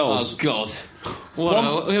 2 girls. Oh God!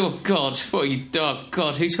 Oh God! What are you? Oh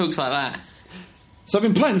God! Who talks like that? So I've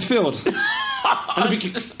been playing field and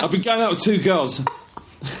I've been going out with 2 girls.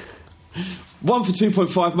 One for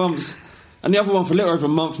 2.5 months and the other one for a little over a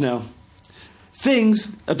month now. Things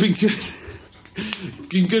have been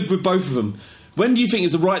good with both of them. When do you think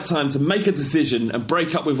is the right time to make a decision and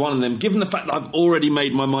break up with one of them, given the fact that I've already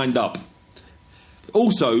made my mind up?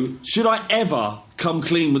 Also, should I ever come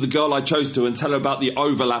clean with the girl I chose to and tell her about the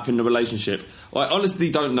overlap in the relationship? I honestly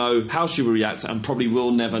don't know how she will react and probably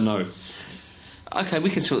will never know. Okay, we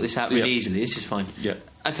can sort this out really easily. This is fine. Yeah.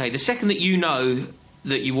 Okay, the second that you know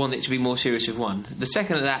that you want it to be more serious with one, the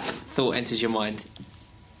second that thought enters your mind,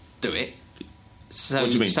 do it. So, what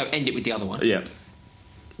do you mean? So end it with the other one. Yeah.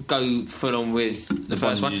 Go full on with the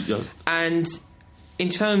first one. And in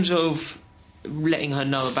terms of letting her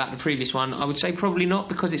know about the previous one, I would say probably not,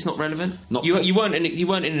 because it's not relevant. You weren't in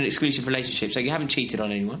an exclusive relationship, so you haven't cheated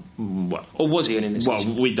on anyone. Well, or was he in an exclusive?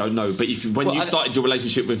 Well, we don't know. But when you started your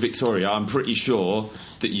relationship with Victoria, I'm pretty sure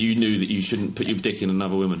that you knew that you shouldn't put your dick in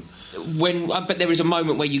another woman. But there is a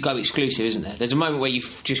moment where you go exclusive, isn't there? There's a moment where you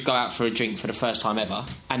just go out for a drink for the first time ever,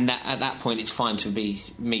 and at that point it's fine to be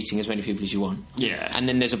meeting as many people as you want. Yeah. And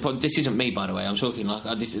then there's this isn't me, by the way. I'm talking like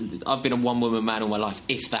I've been a one-woman man all my life,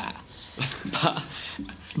 if that. But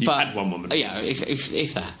you had one woman. Yeah,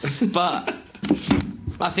 if that. But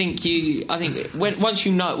I think once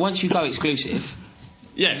you go exclusive,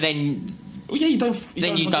 then. Well, yeah, you don't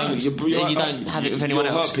have it with anyone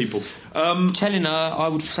else. Hurt people. Telling her, I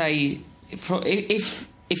would say,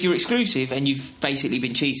 if you're exclusive and you've basically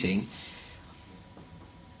been cheating,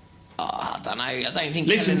 I don't know. I don't think.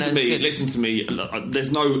 Listen to me.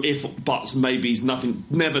 There's no if, buts, maybes, nothing.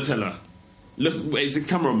 Never tell her. Look, is the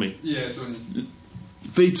camera on me? Yeah, it's on you.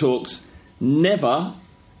 V Talks. Never,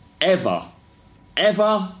 ever,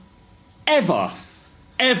 ever, ever,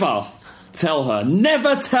 ever. Tell her.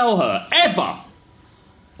 Never tell her. Ever.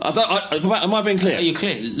 Am I being clear? Are you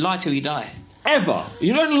clear? Lie till you die. Ever.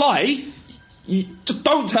 You don't lie. You just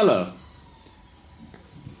don't tell her.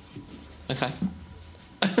 Okay.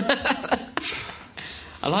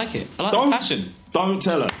 I like it. I like the passion. Don't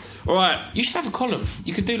tell her. All right. You should have a column.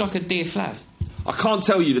 You could do like a Dear Flav. I can't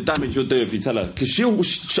tell you the damage you'll do if you tell her, because she'll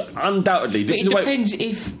undoubtedly. But it depends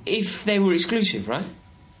if they were exclusive, right?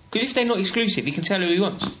 Because if they're not exclusive, he can tell who he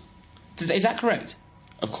wants. Is that correct?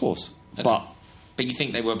 Of course, okay. But you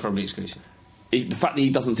think they were probably exclusive? The fact that he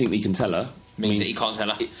doesn't think he can tell her means that he can't tell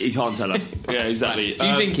her. He can't tell her. Yeah, exactly. If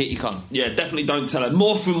you think it, you can't. Yeah, definitely don't tell her.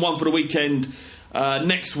 More from One for the Weekend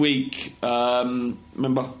next week.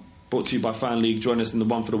 Remember, brought to you by Fan League. Join us in the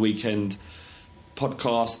One for the Weekend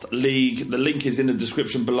podcast league. The link is in the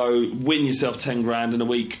description below. Win yourself 10 grand in a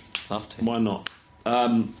week. Love to. Why not?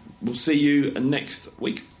 We'll see you next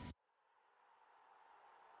week.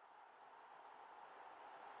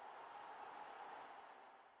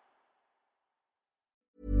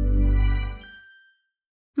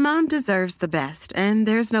 Mom deserves the best, and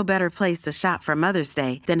there's no better place to shop for Mother's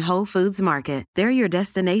Day than Whole Foods Market. They're your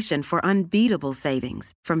destination for unbeatable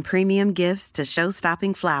savings, from premium gifts to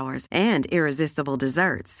show-stopping flowers and irresistible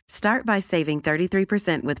desserts. Start by saving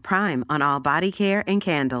 33% with Prime on all body care and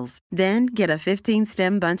candles. Then get a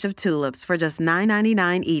 15-stem bunch of tulips for just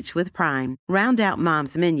 $9.99 each with Prime. Round out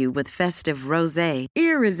Mom's menu with festive rosé,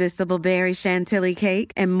 irresistible berry chantilly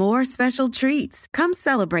cake, and more special treats. Come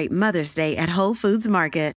celebrate Mother's Day at Whole Foods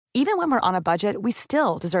Market. Even when we're on a budget, we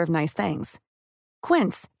still deserve nice things.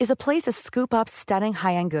 Quince is a place to scoop up stunning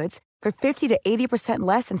high-end goods for 50 to 80%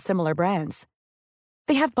 less than similar brands.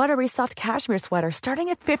 They have buttery soft cashmere sweaters starting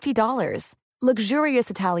at $50, luxurious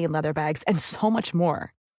Italian leather bags, and so much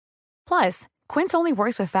more. Plus, Quince only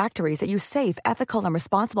works with factories that use safe, ethical, and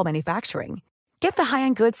responsible manufacturing. Get the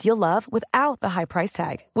high-end goods you'll love without the high price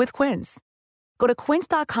tag with Quince. Go to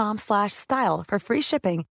quince.com/style for free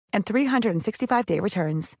shipping and 365-day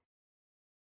returns.